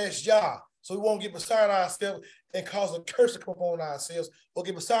pray and ask Yah so we won't get beside ourselves and cause a curse to come upon ourselves, or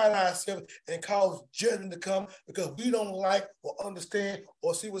get beside ourselves and cause judgment to come because we don't like or understand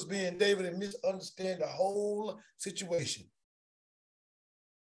or see what's being David and misunderstand the whole situation.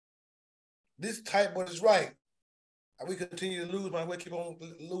 This type what is right. And we continue to lose, my way keep on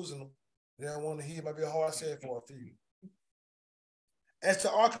losing them. They don't want to hear, it might be a hard saying for a few. As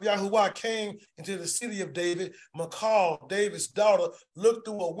the ark of Yahuwah came into the city of David, Michal, David's daughter, looked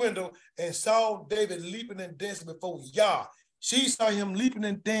through a window and saw David leaping and dancing before Yah. She saw him leaping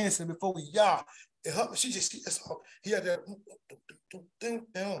and dancing before Yah. She saw he had that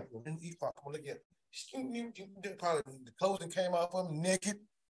down in the ephod. Come on, look at it. Probably the clothing came off of him naked,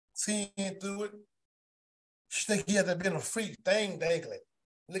 seeing through it. She think he had to been a freak thing dangling.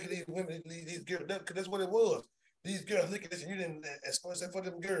 Look at these women, these girls, because that's what it was. These girls, look at this, and you didn't expose that for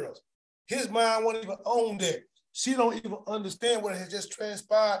them girls. His mind won't even own that. She don't even understand what has just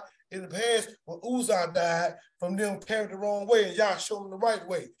transpired in the past when Uzzah died from them carried the wrong way and Yah showed him the right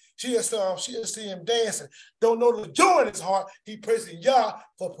way. She just see him dancing. Don't know the joy in his heart. He praising Yah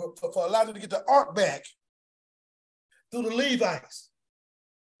for allowing him to get the ark back through the Levites.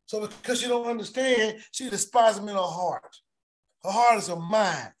 So because she don't understand, she despises him in her heart. Her heart is a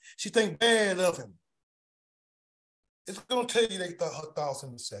mind. She thinks bad of him. It's going to tell you her thoughts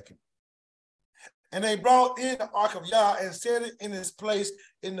in a second. And they brought in the ark of Yah and set it in its place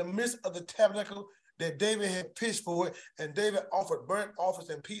in the midst of the tabernacle that David had pitched for it. And David offered burnt offerings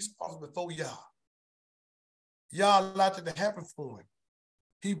and peace offerings before Yah. Yah allowed it to happen for him.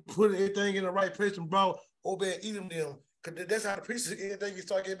 He put everything in the right place and brought Obed-Edom them. Because that's how the priests, anything you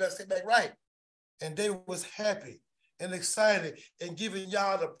start getting back, sit back right. And David was happy and excited and giving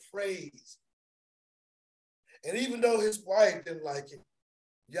Yah the praise. And even though his wife didn't like it,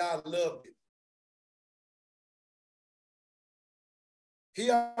 Yah loved it. He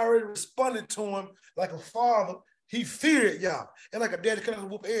already responded to him like a father. He feared Yah. And like a daddy couldn't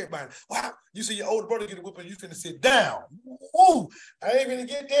whoop everybody. Wow, you see your older brother get a whooping, you finna sit down. Ooh, I ain't gonna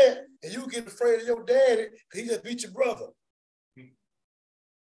get that. And you get afraid of your daddy because he just beat your brother.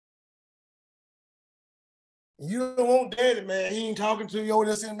 You don't want daddy, man. He ain't talking to you over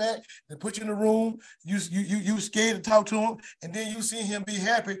there sitting back. They put you in the room. You scared to talk to him. And then you see him be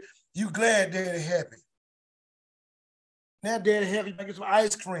happy. You glad daddy happy. Now daddy happy, I get some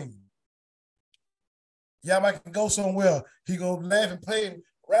ice cream. Y'all might go somewhere. He gonna laugh and play and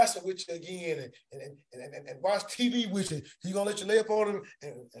wrestle with you again and watch TV with you. He gonna let you lay up on him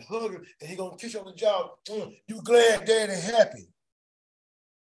and hug him, and he gonna kiss you on the jaw. You glad daddy happy.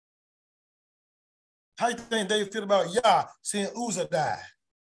 How you think they feel about Yah seeing Uzzah die?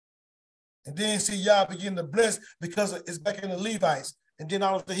 And then see Yah begin to bless because it's back in the Levites. And then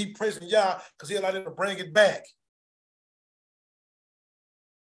all of a sudden he praising Yah because he allowed them to bring it back.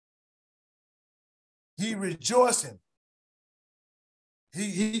 He rejoicing.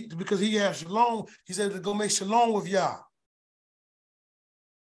 Because he has shalom, he's able to go make shalom with Yah.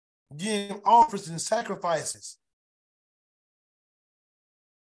 Give him offerings and sacrifices.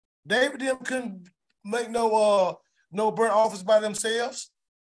 David them couldn't make no burnt offerings by themselves.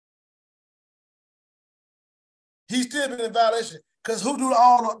 He's still been in violation because who do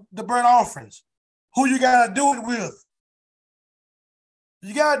all the burnt offerings? Who you gotta do it with?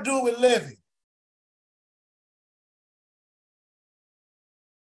 You gotta do it with Levi.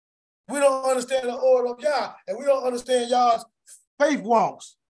 We don't understand the order of Yah, and we don't understand Yah's faith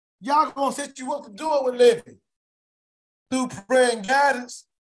walks. Yah gonna set you up to do it with Levi through prayer and guidance.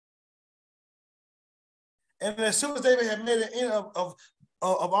 And as soon as David had made an end of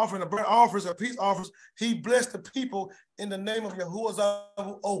offering the burnt offerings or peace offerings, he blessed the people in the name of Yahuwah's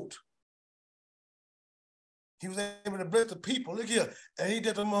oath. He was able to bless the people. Look here. And he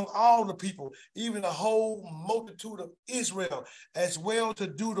did among all the people, even the whole multitude of Israel, as well to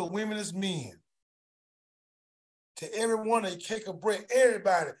do the women as men. To everyone a cake of bread.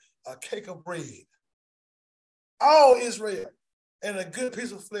 Everybody a cake of bread. All Israel. And a good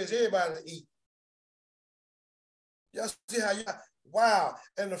piece of flesh. Everybody to eat. Y'all see how y'all, wow.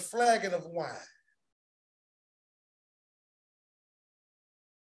 And the flagon of wine.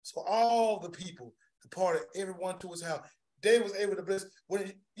 So all the people departed, everyone to his house. David was able to bless.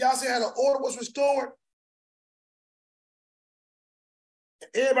 When y'all see how the order was restored?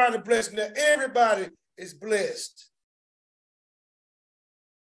 Everybody blessed. Now everybody is blessed.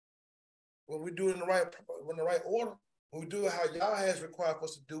 When we do it in the right order, when we do it how Yah has required for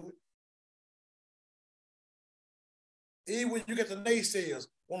us to do it. Even when you get the naysayers,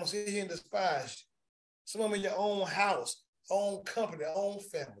 want to sit here and despise you. Some of them in your own house, own company, own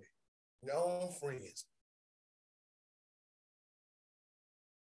family, your own friends.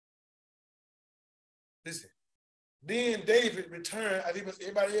 Listen, then David returned, I think it was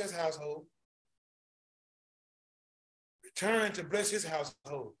everybody else's household, returned to bless his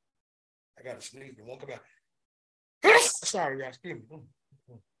household. I got to sneeze, it won't come out. Sorry, guys, excuse me.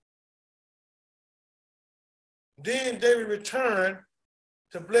 Then David returned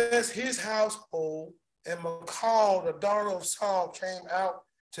to bless his household, and Michal, the daughter of Saul, came out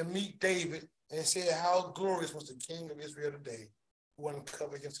to meet David and said how glorious was the king of Israel today, who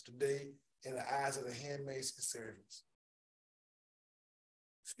uncovered against today in the eyes of the handmaids and servants.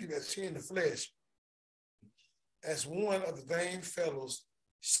 See that she in the flesh, as one of the vain fellows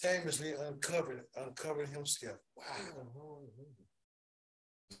shamelessly uncovered himself. Wow.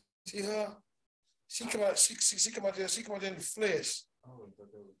 See her? She come out there in the flesh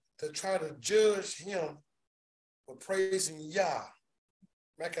to try to judge him for praising Yah.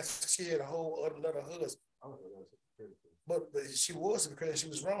 Like I said, she had a whole another husband. But she was because she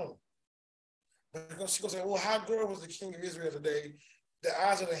was wrong. Because she goes say, well, how girl was the king of Israel today? The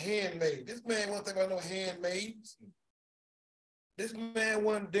eyes of the handmaid. This man won't think about no handmaids. This man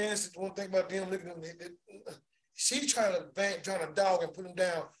wasn't dancing, won't think about them looking at them. She trying to dog and put him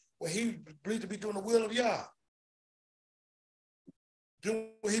down when he believed to be doing the will of Yah. Doing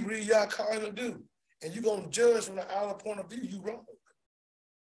what he believed Yah called him to do. And you're going to judge from the outer point of view, you wrong.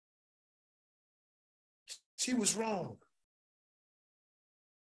 She was wrong.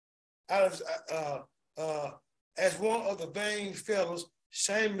 As one of the vain fellows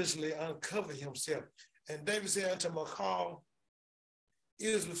shamelessly uncovered himself. And David said unto Michal,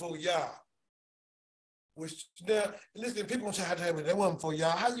 is before Yah. Which now, listen, people gonna say, that wasn't for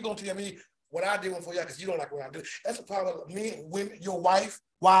Yah. How you gonna tell me what I did for Yah because you don't like what I do? That's the problem of men, women, your wives,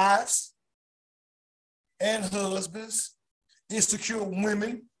 and husbands, insecure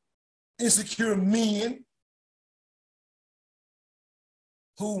women, insecure men,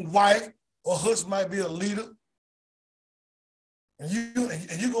 whose wife or husband might be a leader, and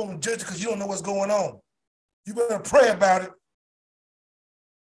you're gonna judge it because you don't know what's going on. You better pray about it.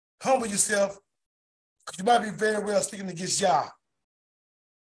 Humble yourself, because you might be very well speaking against Yah.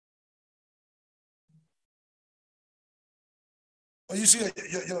 Or you see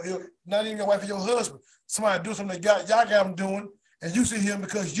not even your wife or your husband, somebody do something that Yah got them doing, and you see him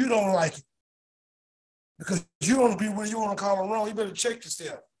because you don't like it. Because you don't agree with it, you want to call them wrong, you better check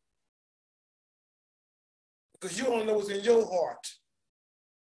yourself. Because you don't know what's in your heart.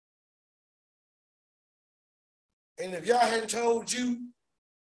 And if Yah hadn't told you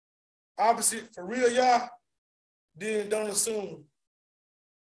opposite for real, Yah, then don't assume.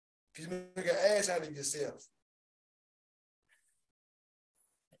 Because you make an ass out of yourself.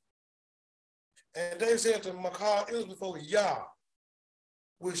 And David said to Michal, it was before Yah,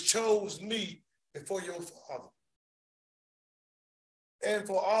 which chose me before your father, and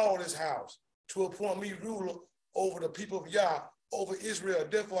for all this house, to appoint me ruler over the people of Yah, over Israel.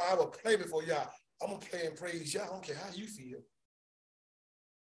 Therefore, I will play before Yah. I'm going to play and praise Yah. I don't care how you feel.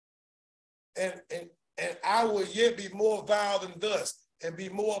 And I will yet be more vile than thus, and be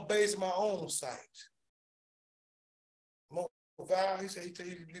more base in my own sight. More vile, he said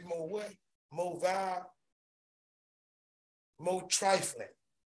he'd be more what? More vile, more trifling,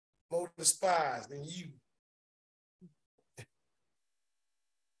 more despised than you.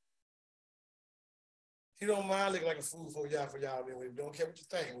 He don't mind looking like a fool for y'all. Don't care what you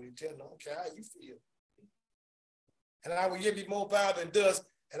think. When you tell them, don't care how you feel. And I will yet be more vile than dust,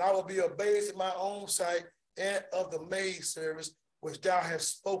 and I will be abased in my own sight, and of the maid service which thou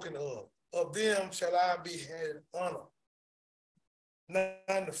hast spoken of. Of them shall I be had honor. Not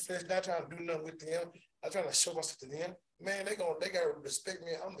in the flesh, not trying to do nothing with them. Not trying to show myself to them. Man, they gotta respect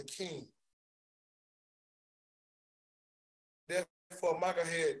me. I'm the king. Therefore,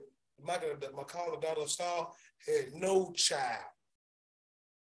 Michal, the daughter of Saul, had no child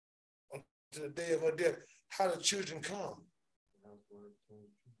until the day of her death. How the children come?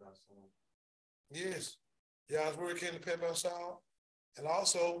 Yes. Yah's word came to pass by Saul. And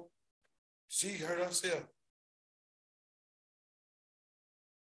also, she hurt herself.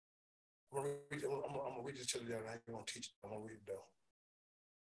 I'm gonna read this to you. I ain't gonna teach it. I'm gonna read it though.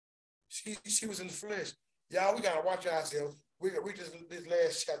 She was in the flesh. Y'all, we gotta watch ourselves. We gotta read this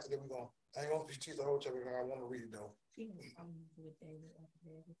last chapter that we're gonna. I ain't gonna teach the whole chapter. I want to read it though.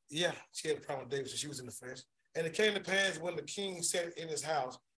 Yeah, she had a problem with David, so she was in the flesh. And it came to pass when the king sat in his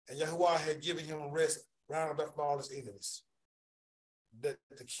house, and Yahuwah had given him rest round about from all his enemies, that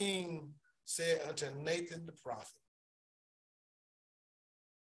the king said unto Nathan the prophet,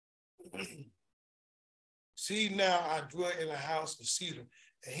 see now I dwell in a house of cedar.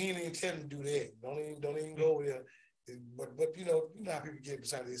 And he didn't even tell him to do that. Don't even go over there. But you know how people get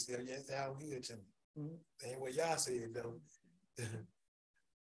beside this. Yeah, it sounds good to me. Mm-hmm. Ain't what y'all said though.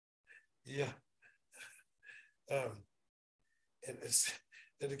 Yeah. And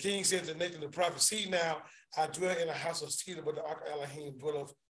the king said to Nathan the prophet, see now I dwell in a house of cedar, but the Ark of Elohim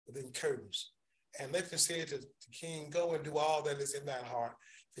dwelleth within curtains. And Nathan said to the king, go and do all that is in thine heart,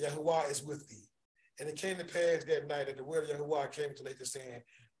 for Yahuwah is with thee. And it came to pass that night that the word of Yahuwah came to Nathan, saying,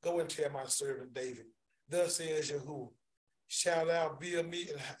 go and tell my servant David, thus says Yahuwah, shall thou build me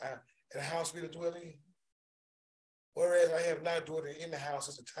in a house me to dwell in? Whereas I have not dwelt in the house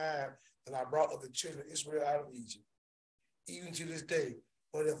since the time that I brought up the children of Israel out of Egypt, even to this day,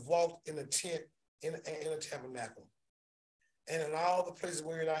 but have walked in a tent, in a tabernacle. And in all the places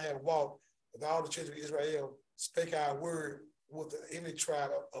wherein I have walked with all the children of Israel, spake I a word with any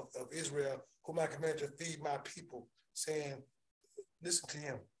tribe of Israel, whom I commanded to feed my people, saying, Listen to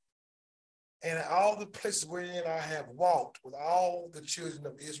him. And in all the places wherein I have walked with all the children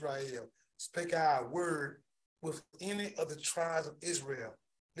of Israel, spake I a word with any of the tribes of Israel.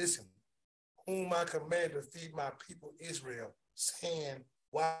 Listen, whom I command to feed my people Israel, saying,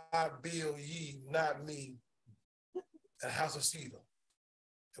 why build ye not me a house of cedar?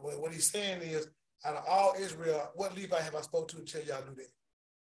 And what he's saying is, out of all Israel, what Levi have I spoke to tell y'all do that?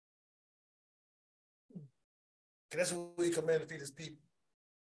 And that's who he commanded to feed his people.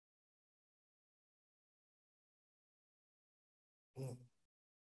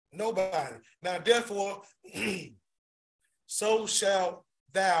 Nobody. Now, therefore, so shall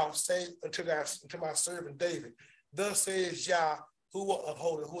thou say unto my servant David, thus says Yah, who of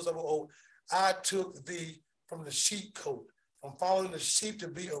old, I took thee from the sheepcote, from following the sheep to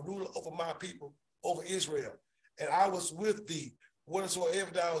be a ruler over my people, over Israel. And I was with thee,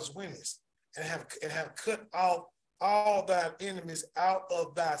 whatsoever thou winnest, and have cut off all thine enemies out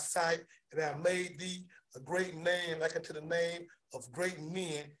of thy sight, and have made thee a great name, like unto the name of great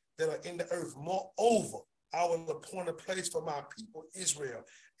men that are in the earth. Moreover, I will appoint a place for my people Israel,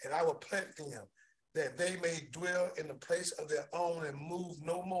 and I will plant them, that they may dwell in the place of their own and move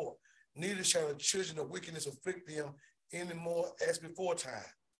no more. Neither shall the children of wickedness afflict them any more as before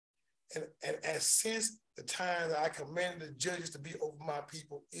time. And as since the time that I commanded the judges to be over my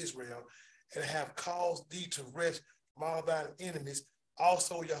people Israel, and have caused thee to rest from all thine enemies,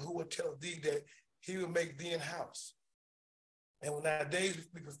 also Yahuwah tell thee that he will make thee an house. And when thy days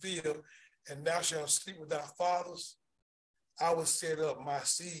be fulfilled, and thou shalt sleep with thy fathers, I will set up my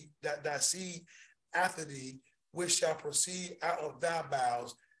seed, thy seed after thee, which shall proceed out of thy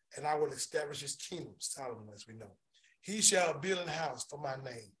bowels, and I will establish his kingdom, Solomon, as we know. He shall build an house for my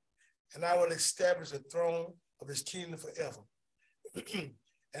name, and I will establish the throne of his kingdom forever.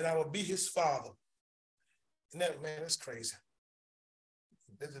 And I will be his father. And that, man, that's crazy.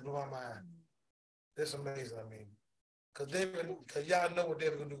 This is blowing my mind. That's amazing, I mean. Because y'all know what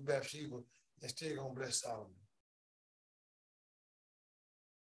David going to do with Bathsheba, and still going to bless Solomon.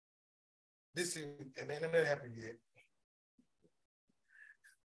 This is, and ain't never happened yet.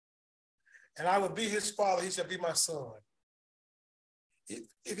 And I will be his father, he shall be my son.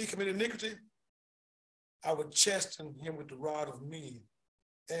 If he commit iniquity, I will chasten him with the rod of men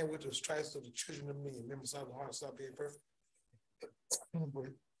and with the stripes of the children of men. Remember, some of the heart stop being perfect.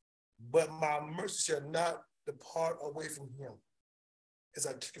 But my mercy shall not depart away from him, as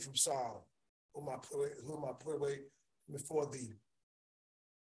I took it from Saul, whom I put away before thee.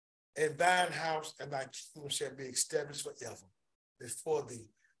 And thine house and thy kingdom shall be established forever before thee.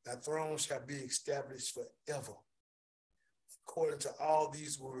 Thy throne shall be established forever. According to all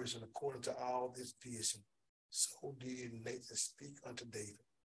these words and according to all this vision, so did Nathan speak unto David.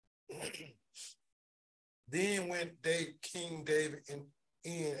 Then went King David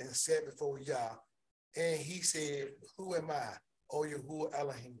in and sat before Yah, and he said, who am I, O Yahuwah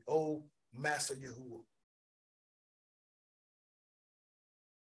Elohim, O Master Yahuwah?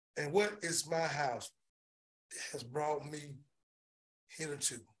 And what is my house that has brought me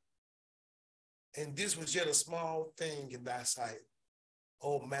hitherto? And this was yet a small thing in thy sight,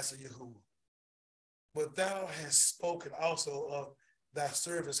 O Master Yahuwah. But thou hast spoken also of thy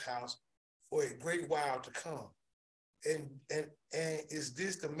servant's house for a great while to come. And is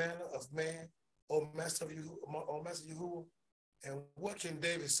this the manner of man, O Master Yahuwah? And what can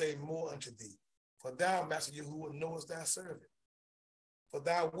David say more unto thee? For thou, Master Yahuwah, knowest thy servant. For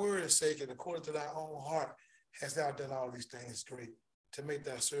thy word's sake, and according to thy own heart, hast thou done all these things great, to make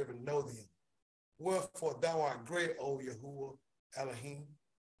thy servant know them. Wherefore thou art great, O Yahuwah Elohim,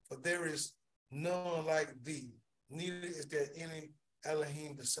 for there is none like thee, neither is there any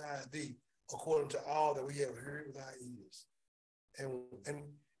Elohim besides thee, according to all that we have heard with our ears.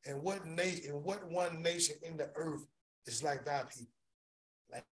 And what one nation in the earth is like thy people?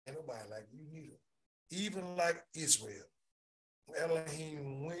 Like nobody, like you neither. Even like Israel.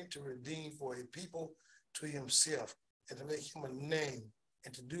 Elohim went to redeem for a people to himself, and to make him a name,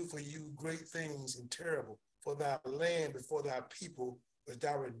 and to do for you great things and terrible for thy land before thy people, which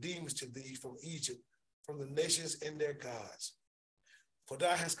thou redeemest to thee from Egypt, from the nations and their gods. For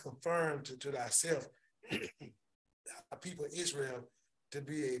thou hast confirmed to thyself thy people Israel to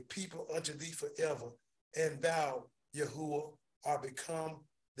be a people unto thee forever, and thou, Yahuwah, art become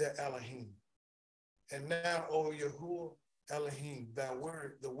their Elohim. And now, O Yahuwah Elohim,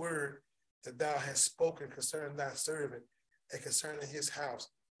 the word that thou hast spoken concerning thy servant and concerning his house,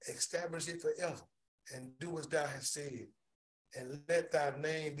 establish it forever, and do as thou hast said, and let thy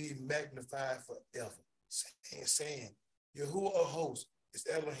name be magnified forever. Saying, Yahuwah of hosts is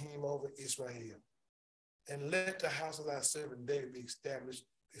Elohim over Israel. and let the house of thy servant David be established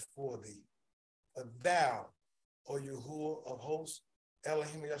before thee. For thou, O Yahuwah of hosts,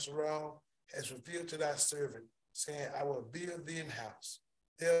 Elohim Yasharal, has revealed to thy servant, saying, I will build thee an house.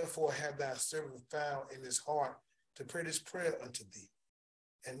 Therefore have thy servant found in his heart to pray this prayer unto thee.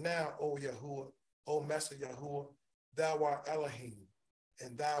 And now, O Yahuwah, O Master Yahuwah, thou art Elohim,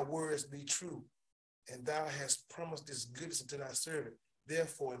 and thy words be true, and thou hast promised this goodness unto thy servant.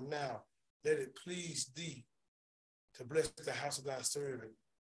 Therefore now let it please thee to bless the house of thy servant,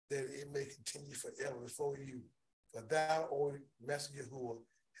 that it may continue forever before you. For thou, O Master Yahuwah,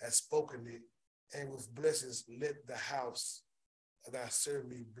 hast spoken it, and with blessings let the house of thy servant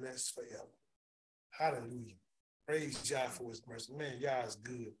be blessed forever. Hallelujah. Praise Yah for his mercy. Man, Yah is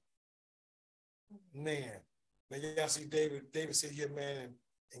good. Man, y'all see David said here, man,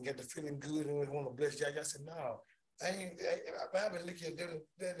 and got the feeling good and want to bless Yah. Y'all said, no, I've been looking at them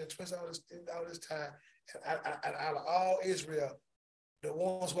and twins all this time. And out of all Israel, the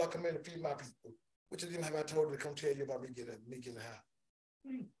ones who I come in to feed my people, which of them have I told to come tell you about me getting a house?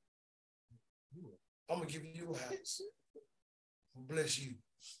 I'm going to give you a house. Bless you.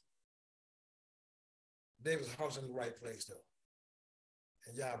 David's house in the right place, though.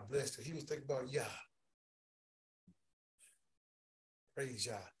 And Yah blessed it. He was thinking about Yah. Praise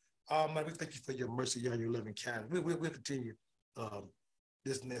Yah. Man, we thank you for your mercy, Yah, your loving kindness. We'll continue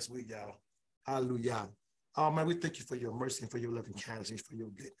this next week, y'all. Hallelujah. Man, we thank you for your mercy and for your loving kindness and for your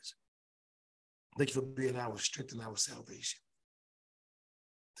goodness. Thank you for being our strength and our salvation.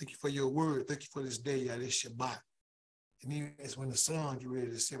 Thank you for your word. Thank you for this day, Yah, this Shabbat. And even as when the sun get ready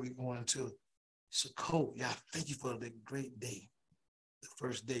to say we're going into Sukkot, Yah, thank you for the great day, the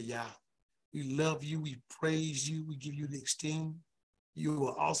first day, Yah. We love you. We praise you. We give you the esteem. You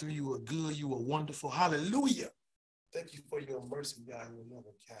are awesome. You are good. You are wonderful. Hallelujah. Thank you for your mercy, Yah, and your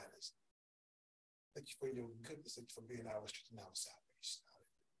loving kindness. Thank you for your goodness. Thank you for being our strength and our salvation.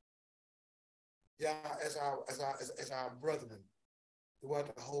 Yah, as our brethren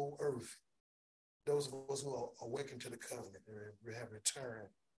throughout the whole earth, those of us who are awakened to the covenant and have returned,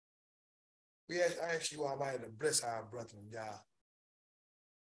 I ask you, Almighty, to bless our brethren, Yah,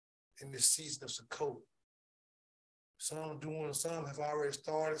 in this season of Sukkot. Some have already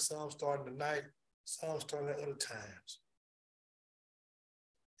started, some starting tonight, some starting at other times.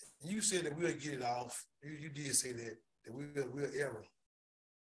 You said that we'll get it off. You did say that we'll error.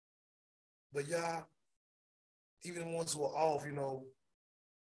 But Yah, even the ones who are off,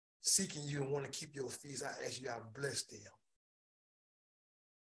 seeking you and want to keep your feast, I ask you, Yah, bless them.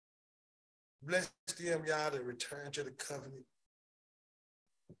 Bless them, Yah, to return to the covenant.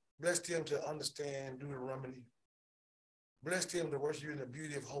 Bless them to understand Deuteronomy. Bless them to worship you in the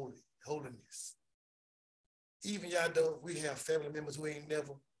beauty of holiness. Even Yah, though we have family members who ain't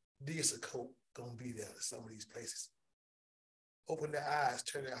never did Sukkot, gonna be there at some of these places. Open their eyes,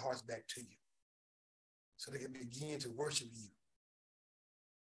 turn their hearts back to you, so they can begin to worship you.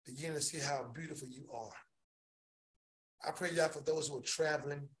 Begin to see how beautiful you are. I pray, Yah, for those who are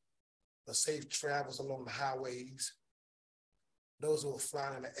traveling, for safe travels along the highways, those who are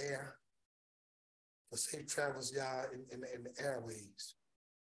flying in the air, for safe travels, Yah, in the airways.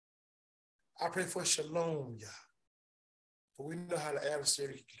 I pray for shalom, Yah. For we know how the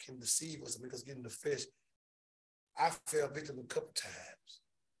adversary can deceive us and make us get in the flesh. I fell victim a couple times.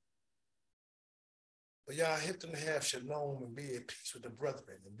 But Yah, help them to have shalom and be at peace with the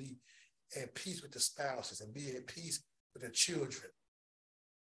brethren and be at peace with the spouses and be at peace with the children.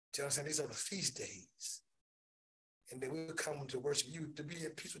 Do you understand? These are the feast days. And they will come to worship you, to be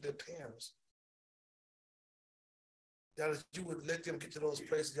at peace with their parents. Yah, that you would let them get to those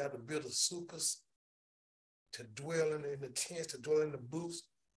places, Yah, to build the sukkahs, to dwell in the tents, to dwell in the booths,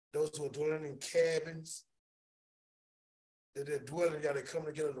 those who are dwelling in cabins, that they're dwelling, Yah, they come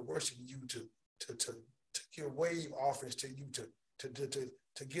together to worship you, to give wave offerings to you,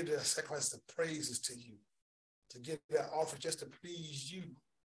 to give their sacrifice of praises to you, to give their offering just to please you.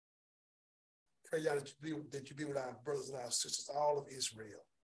 Pray, Yah, that you be with our brothers and our sisters, all of Israel,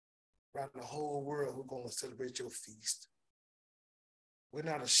 around the whole world who are going to celebrate your feast. We're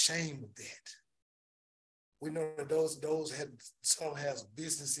not ashamed of that. We know that some has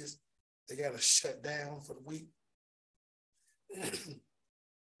businesses, they got to shut down for the week.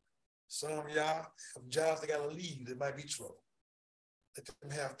 Some Yah have jobs they got to leave. There might be trouble. Let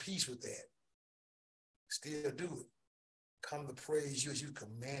them have peace with that. Still do it. Come to praise you as you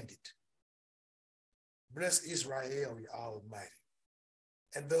commanded. Bless Israel, your Almighty,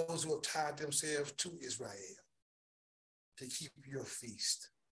 and those who have tied themselves to Israel to keep your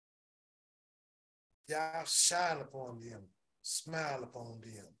feast. Yah, shine upon them, smile upon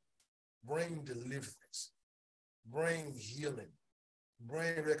them, bring deliverance, bring healing,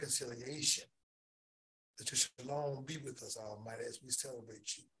 bring reconciliation. That your shalom be with us, Almighty, as we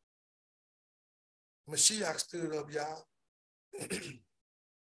celebrate you. Mashiach stood up, y'all,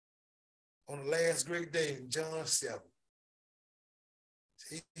 on the last great day in John 7.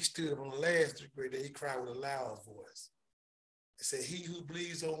 He stood up on the last great day. He cried with a loud voice. He said, he who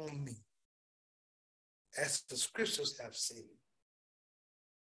believes on me, as the scriptures have said,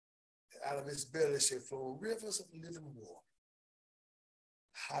 out of his belly shall flow rivers of living water.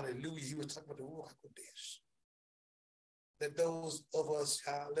 Hallelujah. He was talking about the Ruach HaKodesh. Let those of us,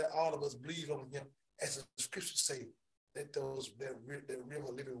 let all of us believe on him, as the scriptures say, let that river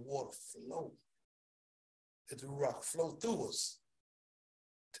of living water flow. Let the Ruach flow through us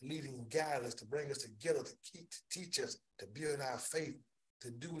to lead and guide us, to bring us together, to teach us, to build our faith,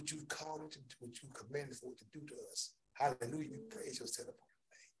 to do what you've called it to do, what you commanded for it to do to us. Hallelujah. We praise your set upon your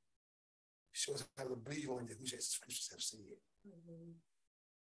name. Show us how to believe on you, which the scriptures have said. Mm-hmm.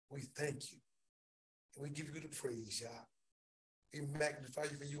 We thank you. And we give you the praise, y'all. We magnify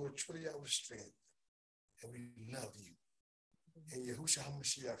you, for you are truly our strength. And we love you. In Yahushua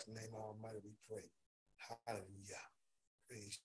HaMashiach's name, Almighty, we pray. Hallelujah. Praise